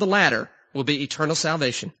result of the latter will be eternal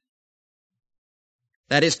salvation.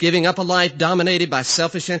 That is, giving up a life dominated by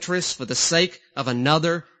selfish interests for the sake of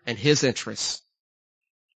another and his interests.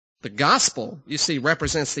 The gospel, you see,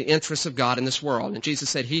 represents the interests of God in this world. And Jesus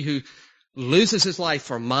said, he who loses his life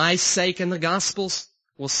for my sake in the gospels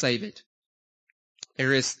will save it.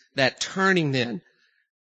 There is that turning then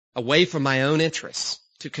away from my own interests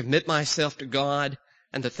to commit myself to God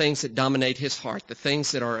and the things that dominate his heart, the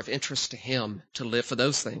things that are of interest to him, to live for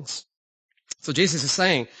those things. So Jesus is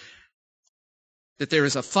saying that there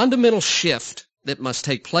is a fundamental shift that must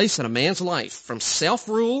take place in a man's life from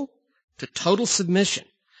self-rule to total submission,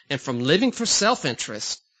 and from living for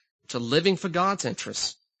self-interest to living for God's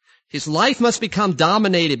interests. His life must become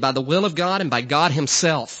dominated by the will of God and by God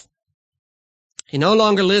himself. He no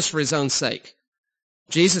longer lives for his own sake.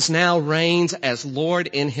 Jesus now reigns as Lord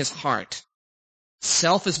in his heart.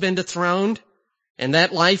 Self has been dethroned, and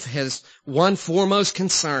that life has one foremost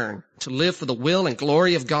concern: to live for the will and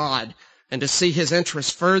glory of God and to see his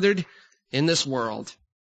interests furthered in this world.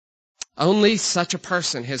 Only such a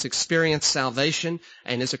person has experienced salvation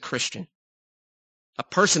and is a Christian. A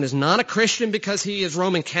person is not a Christian because he is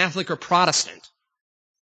Roman Catholic or Protestant.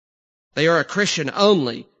 They are a Christian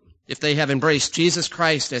only if they have embraced Jesus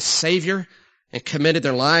Christ as Savior and committed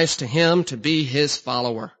their lives to him to be his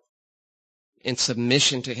follower in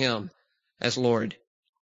submission to him as Lord.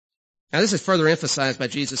 Now, this is further emphasized by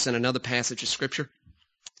Jesus in another passage of Scripture.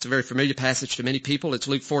 It's a very familiar passage to many people. It's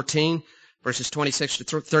Luke 14, verses 26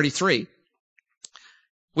 to 33.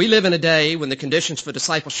 We live in a day when the conditions for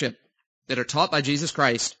discipleship that are taught by Jesus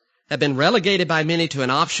Christ have been relegated by many to an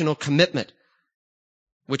optional commitment,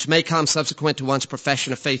 which may come subsequent to one's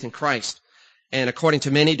profession of faith in Christ, and according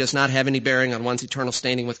to many does not have any bearing on one's eternal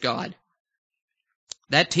standing with God.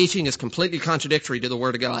 That teaching is completely contradictory to the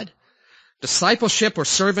Word of God. Discipleship or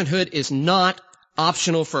servanthood is not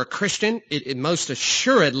optional for a Christian. It most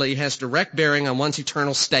assuredly has direct bearing on one's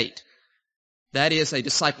eternal state. That is a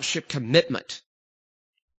discipleship commitment.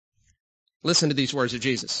 Listen to these words of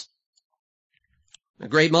Jesus. The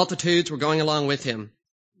great multitudes were going along with him,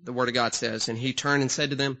 the Word of God says, and he turned and said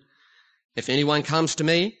to them, "If anyone comes to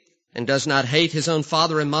me and does not hate his own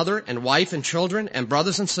father and mother and wife and children and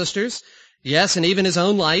brothers and sisters, yes, and even his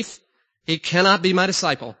own life, he cannot be my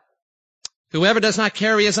disciple. Whoever does not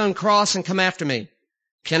carry his own cross and come after me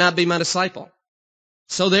cannot be my disciple.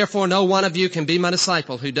 So therefore no one of you can be my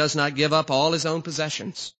disciple who does not give up all his own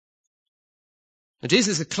possessions." Now,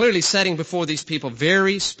 Jesus is clearly setting before these people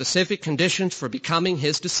very specific conditions for becoming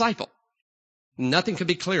his disciple. Nothing could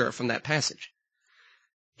be clearer from that passage.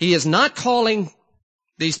 He is not calling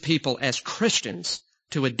these people as Christians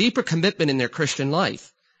to a deeper commitment in their Christian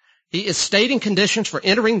life. He is stating conditions for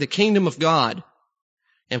entering the kingdom of God.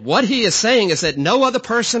 And what he is saying is that no other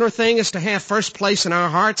person or thing is to have first place in our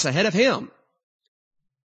hearts ahead of him.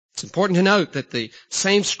 It's important to note that the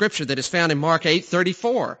same scripture that is found in Mark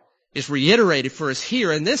 8:34 is reiterated for us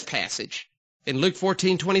here in this passage in Luke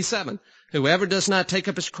 14:27. Whoever does not take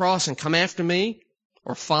up his cross and come after me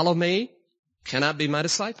or follow me cannot be my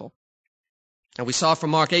disciple. And we saw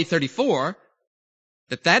from Mark 8:34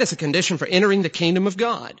 that that is a condition for entering the kingdom of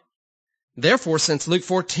God. Therefore, since Luke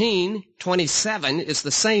 14:27 is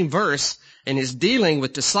the same verse and is dealing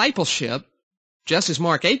with discipleship, just as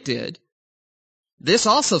Mark 8 did, this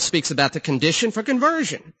also speaks about the condition for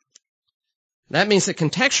conversion. That means that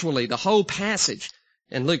contextually, the whole passage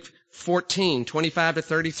in Luke 14:25 to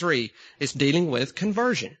 33 is dealing with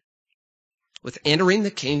conversion, with entering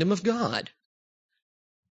the kingdom of God.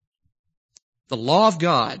 The law of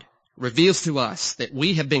God reveals to us that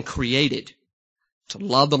we have been created to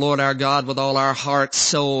love the Lord our God with all our heart,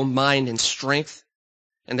 soul, mind, and strength,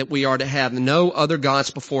 and that we are to have no other gods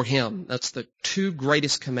before him. That's the two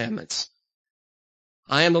greatest commandments.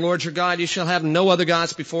 I am the Lord your God. You shall have no other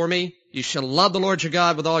gods before me. You shall love the Lord your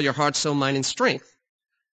God with all your heart, soul, mind, and strength.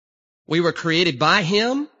 We were created by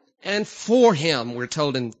him and for him, we're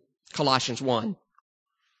told in Colossians 1.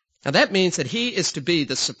 Now that means that he is to be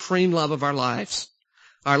the supreme love of our lives.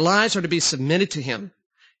 Our lives are to be submitted to him.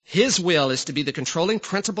 His will is to be the controlling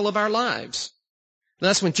principle of our lives.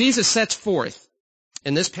 Thus, when Jesus sets forth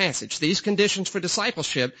in this passage these conditions for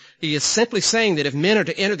discipleship, he is simply saying that if men are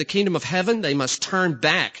to enter the kingdom of heaven, they must turn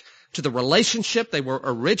back to the relationship they were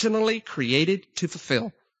originally created to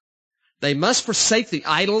fulfill. They must forsake the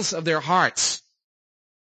idols of their hearts.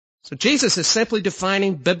 So Jesus is simply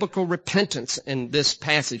defining biblical repentance in this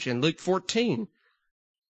passage in Luke 14.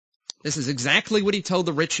 This is exactly what he told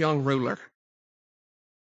the rich young ruler.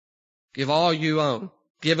 Give all you own,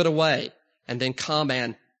 give it away, and then come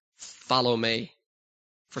and follow me.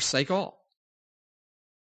 Forsake all.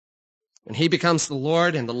 When he becomes the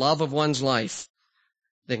Lord and the love of one's life,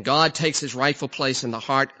 then God takes his rightful place in the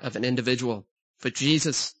heart of an individual. For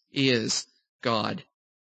Jesus is God.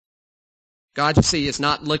 God, you see, is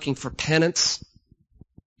not looking for penance.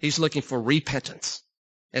 He's looking for repentance,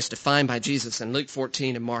 as defined by Jesus in Luke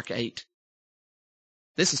 14 and Mark 8.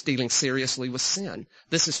 This is dealing seriously with sin.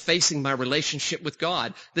 This is facing my relationship with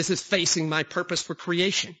God. This is facing my purpose for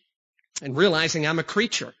creation and realizing I'm a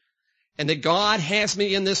creature and that God has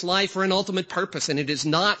me in this life for an ultimate purpose, and it is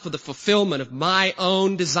not for the fulfillment of my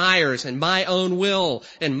own desires and my own will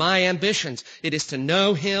and my ambitions. It is to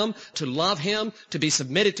know Him, to love Him, to be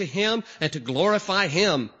submitted to Him, and to glorify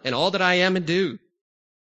Him in all that I am and do.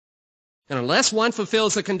 And unless one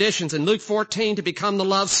fulfills the conditions in Luke 14 to become the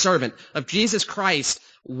loved servant of Jesus Christ,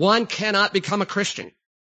 one cannot become a Christian.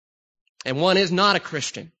 And one is not a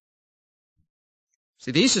Christian.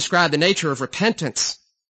 See, these describe the nature of repentance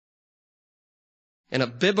and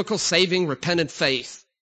of biblical saving repentant faith,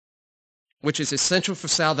 which is essential for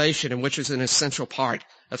salvation and which is an essential part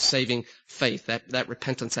of saving faith, that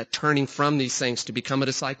repentance, that turning from these things to become a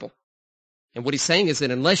disciple. And what he's saying is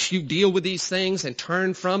that unless you deal with these things and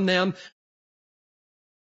turn from them.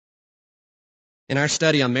 In our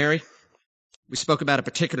study on Mary, we spoke about a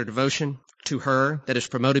particular devotion to her that is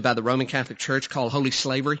promoted by the Roman Catholic Church called holy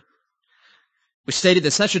slavery. We stated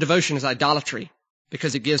that such a devotion is idolatry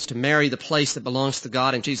because it gives to Mary the place that belongs to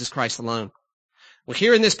God and Jesus Christ alone. Well,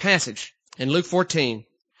 here in this passage, in Luke 14,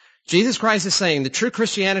 Jesus Christ is saying that true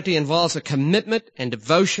Christianity involves a commitment and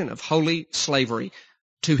devotion of holy slavery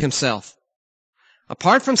to Himself.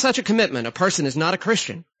 Apart from such a commitment, a person is not a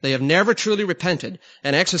Christian. They have never truly repented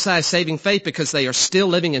and exercised saving faith because they are still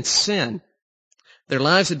living in sin. Their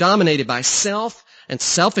lives are dominated by self and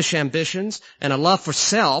selfish ambitions and a love for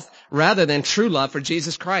self rather than true love for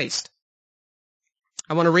Jesus Christ.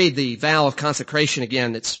 I want to read the vow of consecration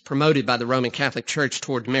again that's promoted by the Roman Catholic Church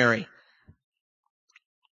toward Mary.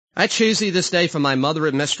 I choose thee this day for my mother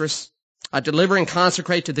and mistress. I deliver and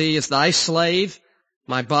consecrate to thee as thy slave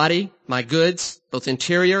my body, my goods, both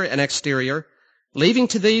interior and exterior, leaving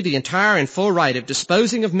to thee the entire and full right of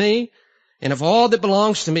disposing of me and of all that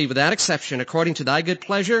belongs to me without exception according to thy good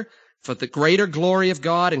pleasure for the greater glory of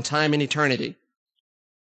God in time and eternity.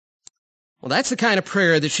 Well, that's the kind of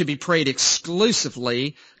prayer that should be prayed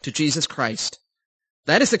exclusively to Jesus Christ.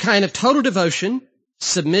 That is the kind of total devotion,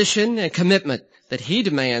 submission, and commitment that He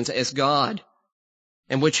demands as God,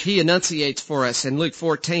 and which He enunciates for us in Luke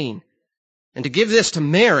 14. And to give this to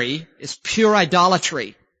Mary is pure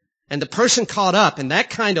idolatry. And the person caught up in that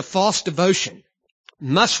kind of false devotion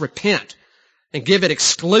must repent and give it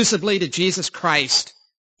exclusively to Jesus Christ,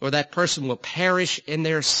 or that person will perish in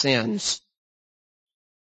their sins.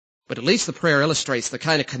 But at least the prayer illustrates the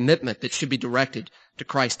kind of commitment that should be directed to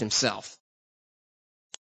Christ Himself.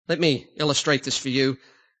 Let me illustrate this for you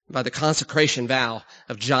by the consecration vow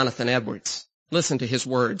of Jonathan Edwards. Listen to his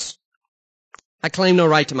words. I claim no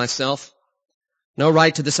right to myself, no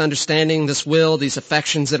right to this understanding, this will, these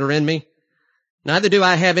affections that are in me. Neither do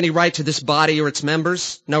I have any right to this body or its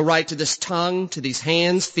members, no right to this tongue, to these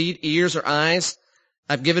hands, feet, ears, or eyes.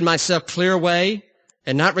 I've given myself clear away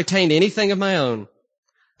and not retained anything of my own.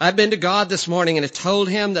 I've been to God this morning and have told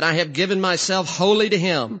Him that I have given myself wholly to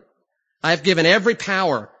Him. I have given every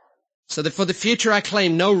power so that for the future I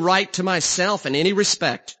claim no right to myself in any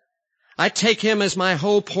respect. I take Him as my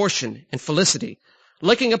whole portion and felicity,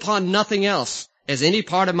 looking upon nothing else as any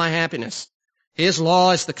part of my happiness. His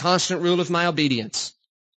law is the constant rule of my obedience.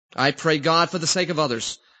 I pray God for the sake of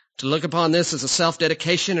others to look upon this as a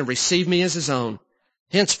self-dedication and receive me as His own.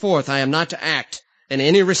 Henceforth I am not to act in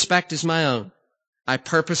any respect as my own. I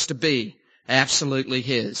purpose to be absolutely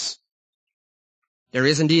His. There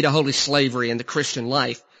is indeed a holy slavery in the Christian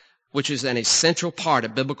life, which is an essential part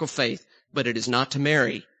of biblical faith, but it is not to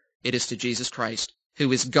Mary. It is to Jesus Christ,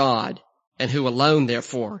 who is God, and who alone,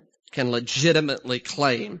 therefore, can legitimately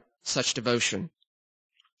claim such devotion.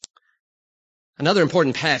 Another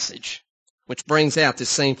important passage which brings out this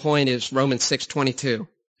same point is Romans 6:22.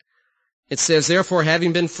 It says, therefore,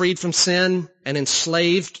 having been freed from sin and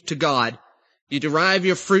enslaved to God, you derive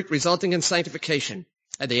your fruit resulting in sanctification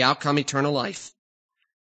and the outcome eternal life.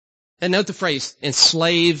 And note the phrase,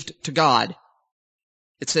 enslaved to God.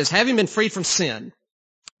 It says, having been freed from sin,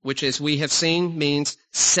 which as we have seen means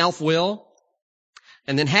self-will,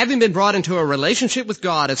 and then having been brought into a relationship with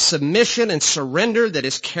God of submission and surrender that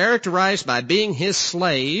is characterized by being His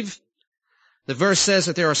slave, the verse says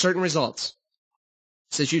that there are certain results.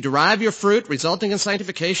 It says, you derive your fruit resulting in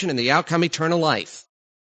sanctification and the outcome eternal life.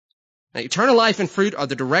 Now, eternal life and fruit are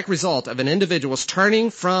the direct result of an individual's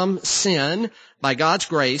turning from sin by God's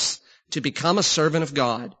grace to become a servant of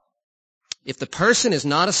God. If the person is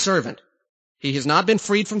not a servant, he has not been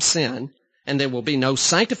freed from sin, and there will be no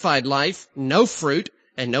sanctified life, no fruit,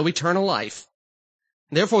 and no eternal life.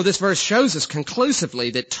 Therefore, this verse shows us conclusively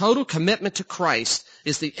that total commitment to Christ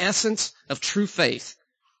is the essence of true faith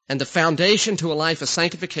and the foundation to a life of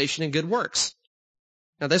sanctification and good works.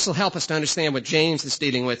 Now, this will help us to understand what James is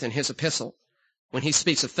dealing with in his epistle when he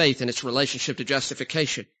speaks of faith and its relationship to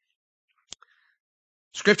justification.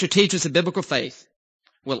 Scripture teaches that biblical faith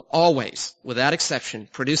will always, without exception,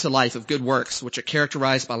 produce a life of good works which are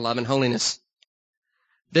characterized by love and holiness.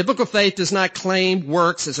 Biblical faith does not claim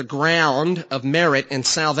works as a ground of merit and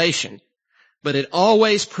salvation, but it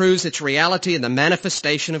always proves its reality in the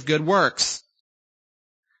manifestation of good works.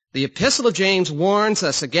 The Epistle of James warns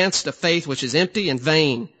us against a faith which is empty and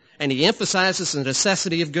vain, and he emphasizes the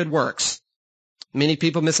necessity of good works. Many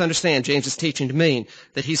people misunderstand James's teaching to mean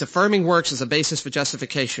that he's affirming works as a basis for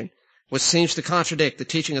justification, which seems to contradict the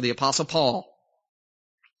teaching of the Apostle Paul.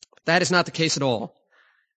 But that is not the case at all.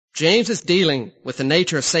 James is dealing with the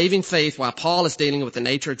nature of saving faith while Paul is dealing with the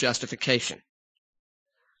nature of justification.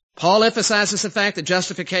 Paul emphasizes the fact that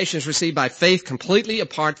justification is received by faith completely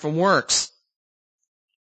apart from works.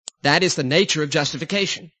 That is the nature of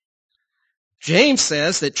justification. James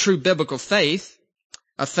says that true biblical faith,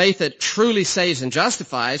 a faith that truly saves and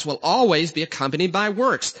justifies, will always be accompanied by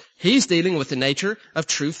works. He's dealing with the nature of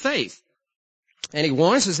true faith. And he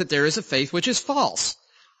warns us that there is a faith which is false.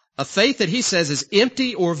 A faith that he says is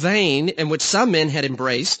empty or vain, and which some men had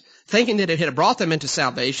embraced, thinking that it had brought them into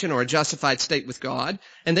salvation or a justified state with God,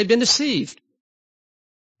 and they've been deceived.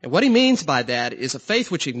 And what he means by that is a faith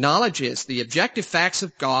which acknowledges the objective facts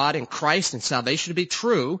of God and Christ and salvation to be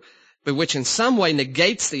true, but which in some way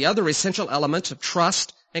negates the other essential elements of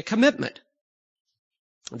trust and commitment.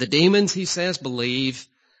 The demons, he says, believe,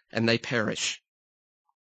 and they perish.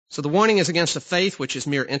 So the warning is against a faith which is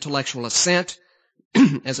mere intellectual assent,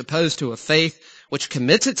 as opposed to a faith which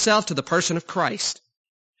commits itself to the person of Christ.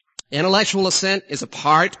 Intellectual assent is a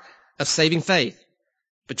part of saving faith.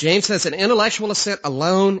 But James says that intellectual assent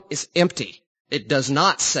alone is empty. It does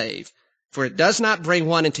not save, for it does not bring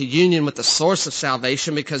one into union with the source of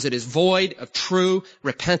salvation because it is void of true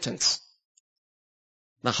repentance.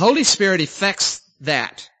 The Holy Spirit effects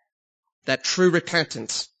that true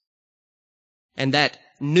repentance and that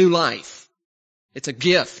new life. It's a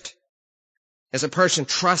gift as a person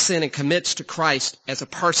trusts in and commits to Christ as a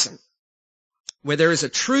person. Where there is a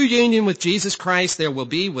true union with Jesus Christ, there will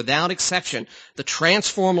be, without exception, the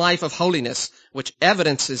transformed life of holiness, which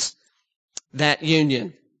evidences that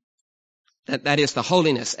union. That is, the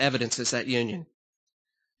holiness evidences that union.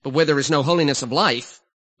 But where there is no holiness of life,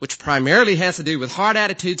 which primarily has to do with heart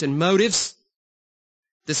attitudes and motives,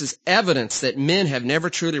 this is evidence that men have never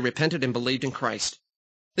truly repented and believed in Christ.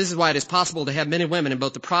 This is why it is possible to have men and women in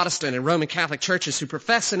both the Protestant and Roman Catholic churches who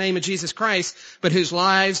profess the name of Jesus Christ, but whose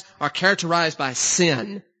lives are characterized by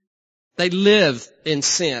sin. They live in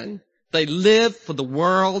sin. They live for the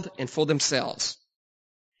world and for themselves.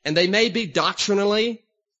 And they may be doctrinally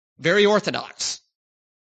very orthodox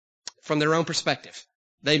from their own perspective.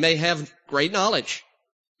 They may have great knowledge.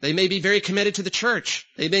 They may be very committed to the church.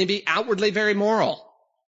 They may be outwardly very moral.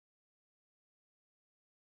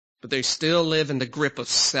 But they still live in the grip of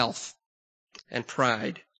self and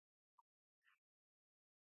pride.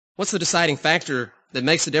 What's the deciding factor that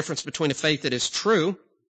makes the difference between a faith that is true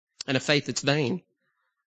and a faith that's vain?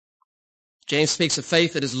 James speaks of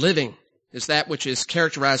faith that is living, is that which is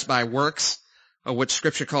characterized by works, or what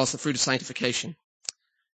Scripture calls the fruit of sanctification.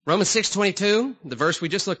 Romans 6:22, the verse we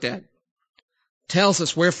just looked at, tells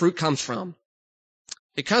us where fruit comes from.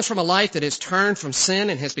 It comes from a life that has turned from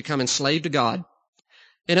sin and has become enslaved to God.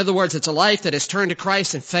 In other words, it's a life that has turned to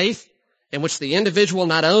Christ in faith, in which the individual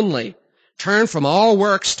not only turned from all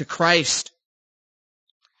works to Christ,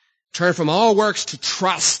 turned from all works to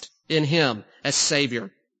trust in Him as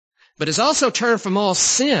Savior, but has also turned from all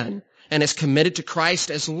sin and is committed to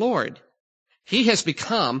Christ as Lord. He has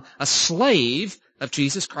become a slave of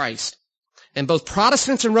Jesus Christ. And both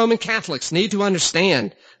Protestants and Roman Catholics need to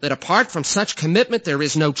understand that apart from such commitment, there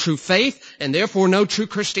is no true faith and therefore no true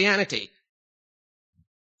Christianity.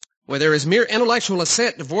 Where there is mere intellectual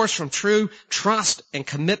assent divorced from true trust and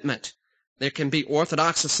commitment, there can be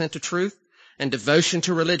orthodox assent to truth and devotion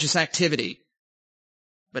to religious activity,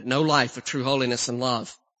 but no life of true holiness and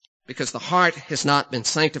love, because the heart has not been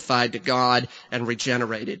sanctified to God and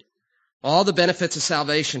regenerated. All the benefits of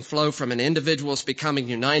salvation flow from an individual's becoming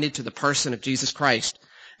united to the person of Jesus Christ,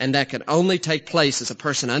 and that can only take place as a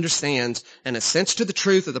person understands and assents to the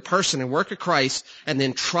truth of the person and work of Christ, and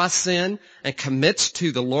then trusts in and commits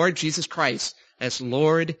to the Lord Jesus Christ as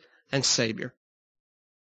Lord and Savior.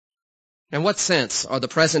 In what sense are the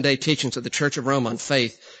present-day teachings of the Church of Rome on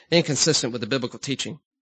faith inconsistent with the biblical teaching?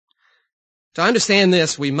 To understand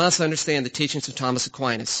this, we must understand the teachings of Thomas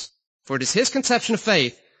Aquinas, for it is his conception of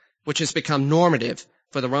faith which has become normative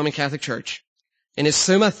for the Roman Catholic Church. In his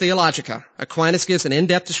Summa Theologica, Aquinas gives an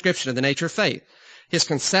in-depth description of the nature of faith. His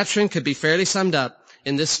conception could be fairly summed up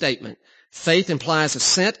in this statement: faith implies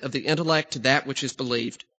assent of the intellect to that which is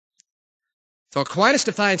believed. So Aquinas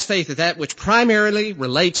defines faith as that which primarily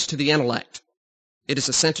relates to the intellect. It is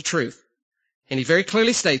assent to truth. And he very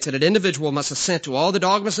clearly states that an individual must assent to all the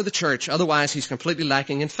dogmas of the church, otherwise he's completely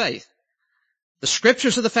lacking in faith. The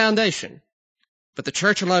scriptures are the foundation, but the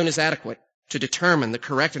church alone is adequate to determine the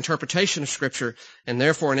correct interpretation of scripture, and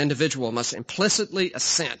therefore an individual must implicitly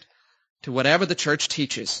assent to whatever the church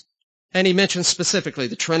teaches. And he mentions specifically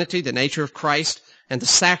the Trinity, the nature of Christ, and the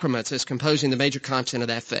sacraments as composing the major content of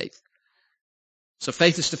that faith. So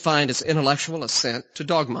faith is defined as intellectual assent to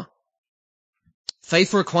dogma.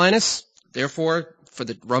 Faith for Aquinas, therefore, for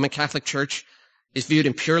the Roman Catholic Church, is viewed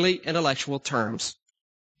in purely intellectual terms.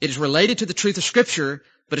 It is related to the truth of Scripture,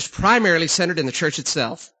 but is primarily centered in the church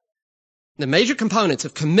itself. The major components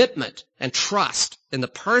of commitment and trust in the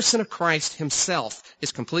person of Christ himself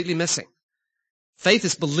is completely missing. Faith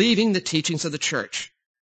is believing the teachings of the church.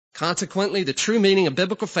 Consequently, the true meaning of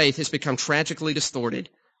biblical faith has become tragically distorted.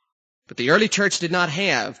 But the early church did not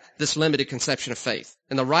have this limited conception of faith.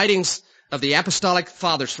 In the writings of the apostolic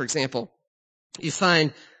fathers, for example, you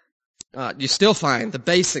still find the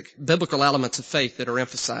basic biblical elements of faith that are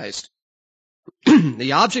emphasized.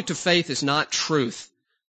 The object of faith is not truth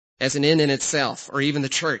as an end in itself, or even the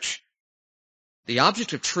church. The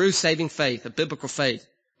object of true saving faith, of biblical faith,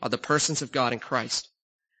 are the persons of God in Christ.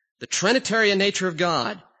 The Trinitarian nature of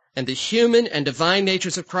God and the human and divine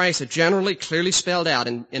natures of Christ are generally clearly spelled out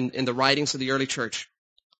in the writings of the early church.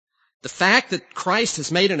 The fact that Christ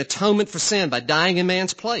has made an atonement for sin by dying in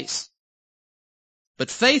man's place. But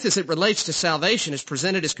faith as it relates to salvation is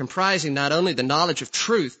presented as comprising not only the knowledge of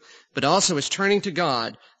truth, but also as turning to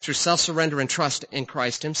God through self-surrender and trust in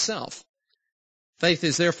Christ himself. Faith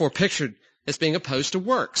is therefore pictured as being opposed to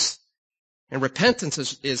works. And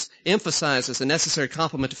repentance is emphasized as a necessary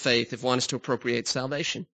complement to faith if one is to appropriate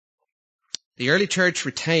salvation. The early church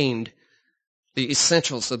retained the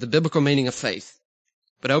essentials of the biblical meaning of faith.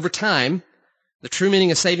 But over time, the true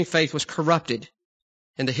meaning of saving faith was corrupted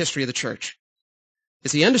in the history of the church.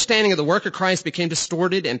 As the understanding of the work of Christ became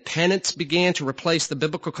distorted and penance began to replace the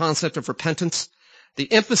biblical concept of repentance,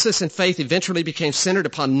 the emphasis in faith eventually became centered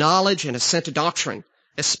upon knowledge and assent to doctrine,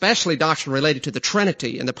 especially doctrine related to the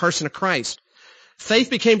Trinity and the person of Christ. Faith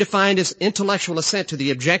became defined as intellectual assent to the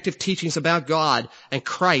objective teachings about God and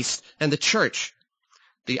Christ and the church.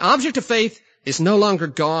 The object of faith is no longer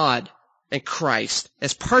God and Christ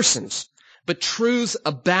as persons, but truths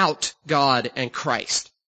about God and Christ.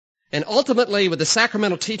 And ultimately, with the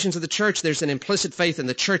sacramental teachings of the church, there's an implicit faith in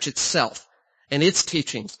the church itself and its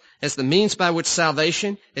teachings as the means by which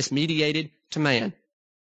salvation is mediated to man.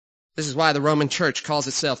 This is why the Roman Church calls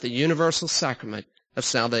itself the universal sacrament of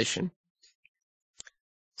salvation.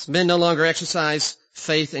 So men no longer exercise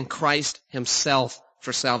faith in Christ himself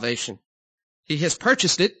for salvation. He has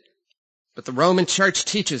purchased it, but the Roman Church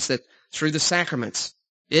teaches that through the sacraments,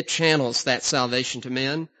 it channels that salvation to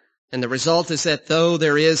men. And the result is that though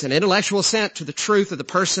there is an intellectual assent to the truth of the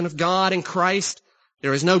person of God in Christ,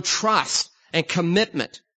 there is no trust and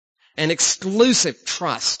commitment, an exclusive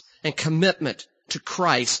trust and commitment to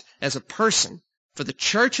Christ as a person. For the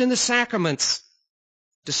church and the sacraments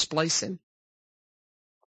displace him.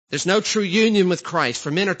 There's no true union with Christ,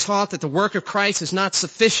 for men are taught that the work of Christ is not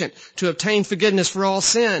sufficient to obtain forgiveness for all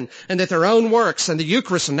sin, and that their own works and the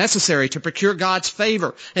Eucharist are necessary to procure God's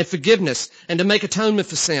favor and forgiveness and to make atonement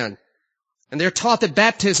for sin. And they're taught that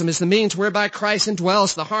baptism is the means whereby Christ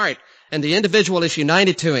indwells the heart, and the individual is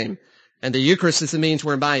united to him, and the Eucharist is the means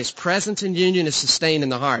whereby his presence and union is sustained in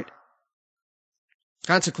the heart.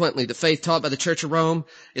 Consequently, the faith taught by the Church of Rome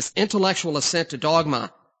is intellectual assent to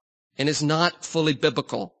dogma and is not fully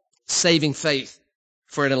biblical, saving faith,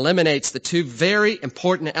 for it eliminates the two very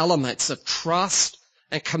important elements of trust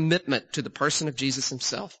and commitment to the person of Jesus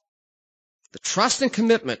himself. The trust and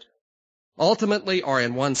commitment ultimately are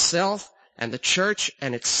in oneself and the church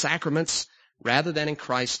and its sacraments rather than in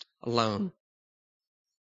Christ alone.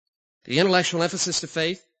 The intellectual emphasis to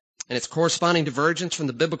faith and its corresponding divergence from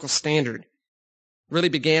the biblical standard really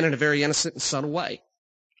began in a very innocent and subtle way.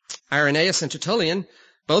 Irenaeus and Tertullian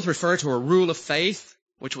both refer to a rule of faith,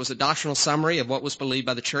 which was a doctrinal summary of what was believed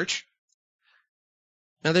by the church.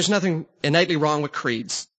 Now, there's nothing innately wrong with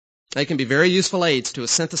creeds. They can be very useful aids to a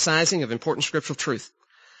synthesizing of important scriptural truth.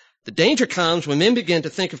 The danger comes when men begin to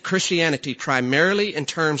think of Christianity primarily in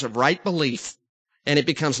terms of right belief, and it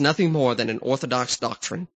becomes nothing more than an orthodox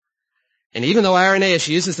doctrine. And even though Irenaeus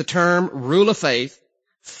uses the term rule of faith,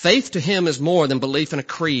 faith to him is more than belief in a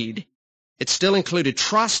creed. It still included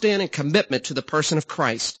trust in and commitment to the person of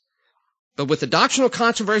Christ. But with the doctrinal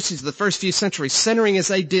controversies of the first few centuries centering as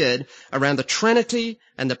they did around the Trinity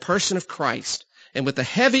and the person of Christ, and with the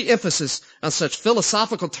heavy emphasis on such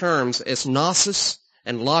philosophical terms as gnosis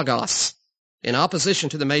and logos, in opposition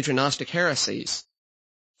to the major Gnostic heresies,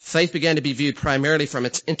 faith began to be viewed primarily from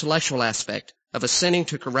its intellectual aspect of assenting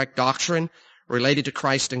to correct doctrine related to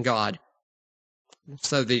Christ and God.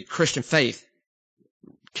 So the Christian faith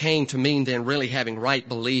came to mean then really having right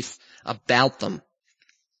belief about them.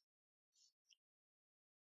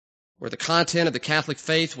 Where the content of the Catholic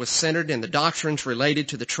faith was centered in the doctrines related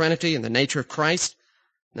to the Trinity and the nature of Christ,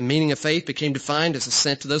 the meaning of faith became defined as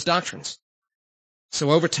assent to those doctrines. So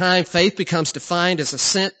over time, faith becomes defined as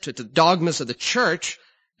assent to the dogmas of the Church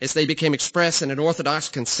as they became expressed in an Orthodox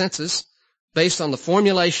consensus based on the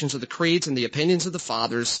formulations of the creeds and the opinions of the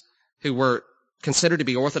Fathers who were considered to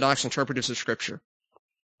be Orthodox interpreters of Scripture.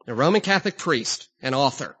 The Roman Catholic priest and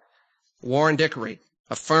author, Warren Dickory,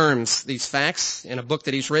 affirms these facts in a book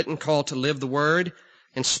that he's written called To Live the Word,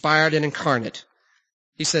 Inspired and Incarnate.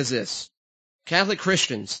 He says this: Catholic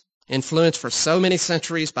Christians, influenced for so many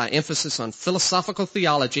centuries by emphasis on philosophical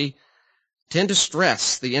theology, tend to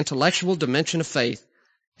stress the intellectual dimension of faith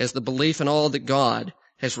as the belief in all that God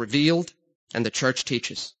has revealed and the Church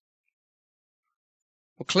teaches.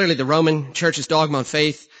 Well, clearly the Roman Church's dogma on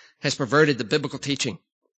faith has perverted the biblical teaching.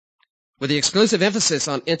 With the exclusive emphasis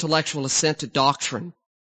on intellectual assent to doctrine,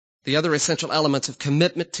 the other essential elements of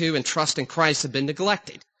commitment to and trust in Christ have been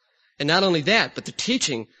neglected. And not only that, but the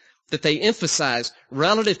teaching that they emphasize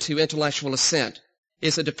relative to intellectual assent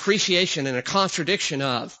is a depreciation and a contradiction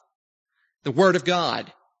of the Word of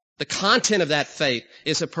God. The content of that faith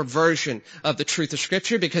is a perversion of the truth of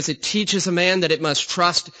Scripture because it teaches a man that it must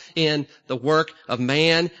trust in the work of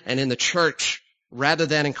man and in the church rather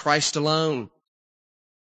than in Christ alone.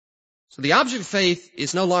 So the object of faith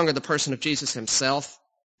is no longer the person of Jesus himself,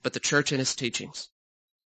 but the church and his teachings.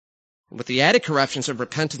 And with the added corruptions of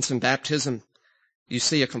repentance and baptism, you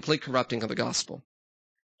see a complete corrupting of the gospel.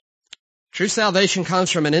 True salvation comes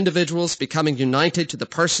from an individual's becoming united to the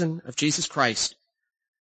person of Jesus Christ,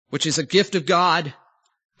 which is a gift of God,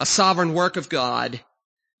 a sovereign work of God,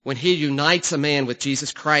 when he unites a man with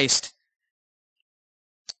Jesus Christ.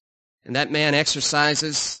 And that man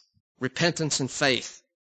exercises repentance and faith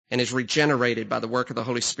and is regenerated by the work of the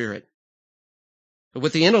Holy Spirit. But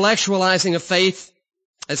with the intellectualizing of faith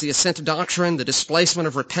as the assent to doctrine, the displacement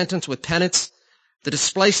of repentance with penance, the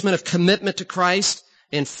displacement of commitment to Christ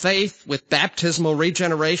in faith with baptismal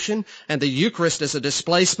regeneration, and the Eucharist as a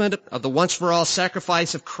displacement of the once-for-all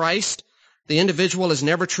sacrifice of Christ, the individual is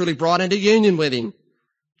never truly brought into union with him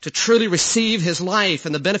to truly receive his life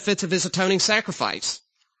and the benefits of his atoning sacrifice.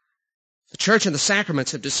 The church and the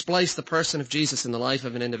sacraments have displaced the person of Jesus in the life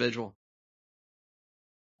of an individual.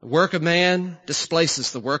 The work of man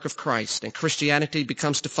displaces the work of Christ, and Christianity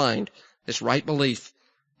becomes defined as right belief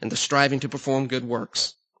and the striving to perform good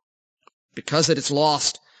works. Because it has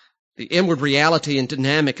lost the inward reality and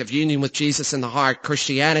dynamic of union with Jesus in the heart,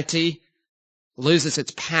 Christianity loses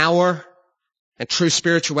its power and true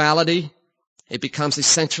spirituality. It becomes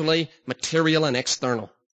essentially material and external.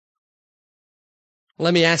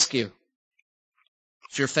 Let me ask you,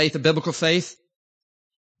 is your faith a biblical faith?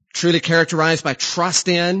 Truly characterized by trust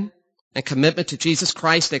in and commitment to Jesus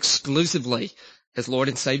Christ exclusively as Lord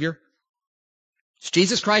and Savior? Is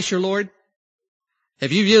Jesus Christ your Lord?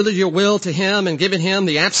 Have you yielded your will to Him and given Him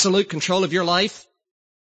the absolute control of your life?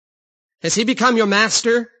 Has He become your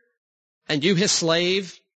master and you His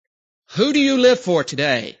slave? Who do you live for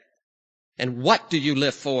today? And what do you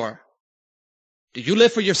live for? Do you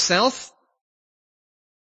live for yourself?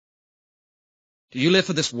 Do you live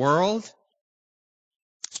for this world?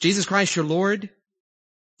 Is Jesus Christ your Lord?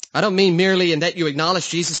 I don't mean merely in that you acknowledge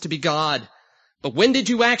Jesus to be God, but when did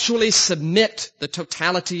you actually submit the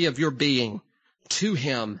totality of your being to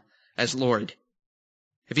Him as Lord?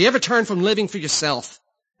 Have you ever turned from living for yourself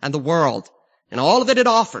and the world and all that it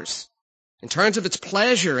offers in terms of its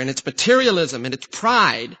pleasure and its materialism and its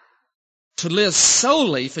pride to live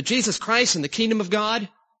solely for Jesus Christ and the kingdom of God?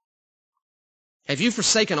 Have you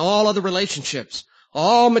forsaken all other relationships,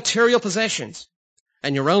 all material possessions,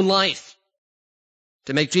 and your own life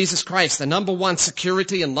to make Jesus Christ the number one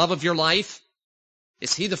security and love of your life?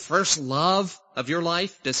 Is He the first love of your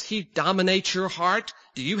life? Does He dominate your heart?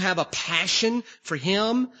 Do you have a passion for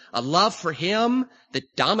Him, a love for Him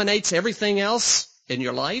that dominates everything else in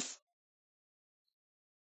your life?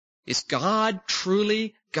 Is God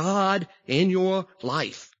truly God in your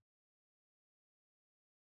life?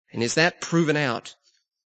 And is that proven out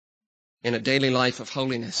in a daily life of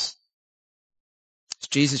holiness? Is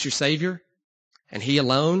Jesus your Savior and He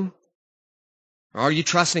alone? Or are you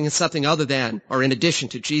trusting in something other than or in addition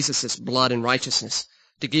to Jesus' blood and righteousness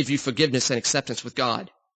to give you forgiveness and acceptance with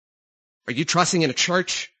God? Are you trusting in a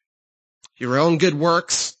church, your own good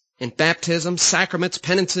works, in baptism, sacraments,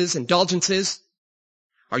 penances, indulgences?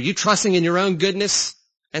 Are you trusting in your own goodness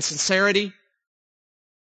and sincerity?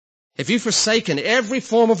 Have you forsaken every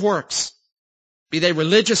form of works, be they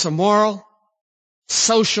religious or moral,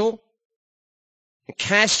 social, and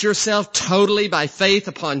cast yourself totally by faith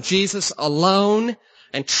upon Jesus alone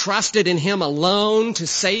and trusted in Him alone to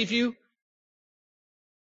save you?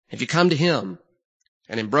 Have you come to Him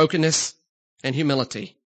and in brokenness and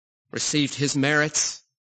humility received His merits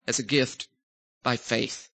as a gift by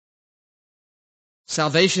faith?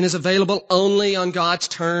 Salvation is available only on God's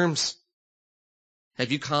terms.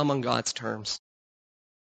 Have you come on God's terms?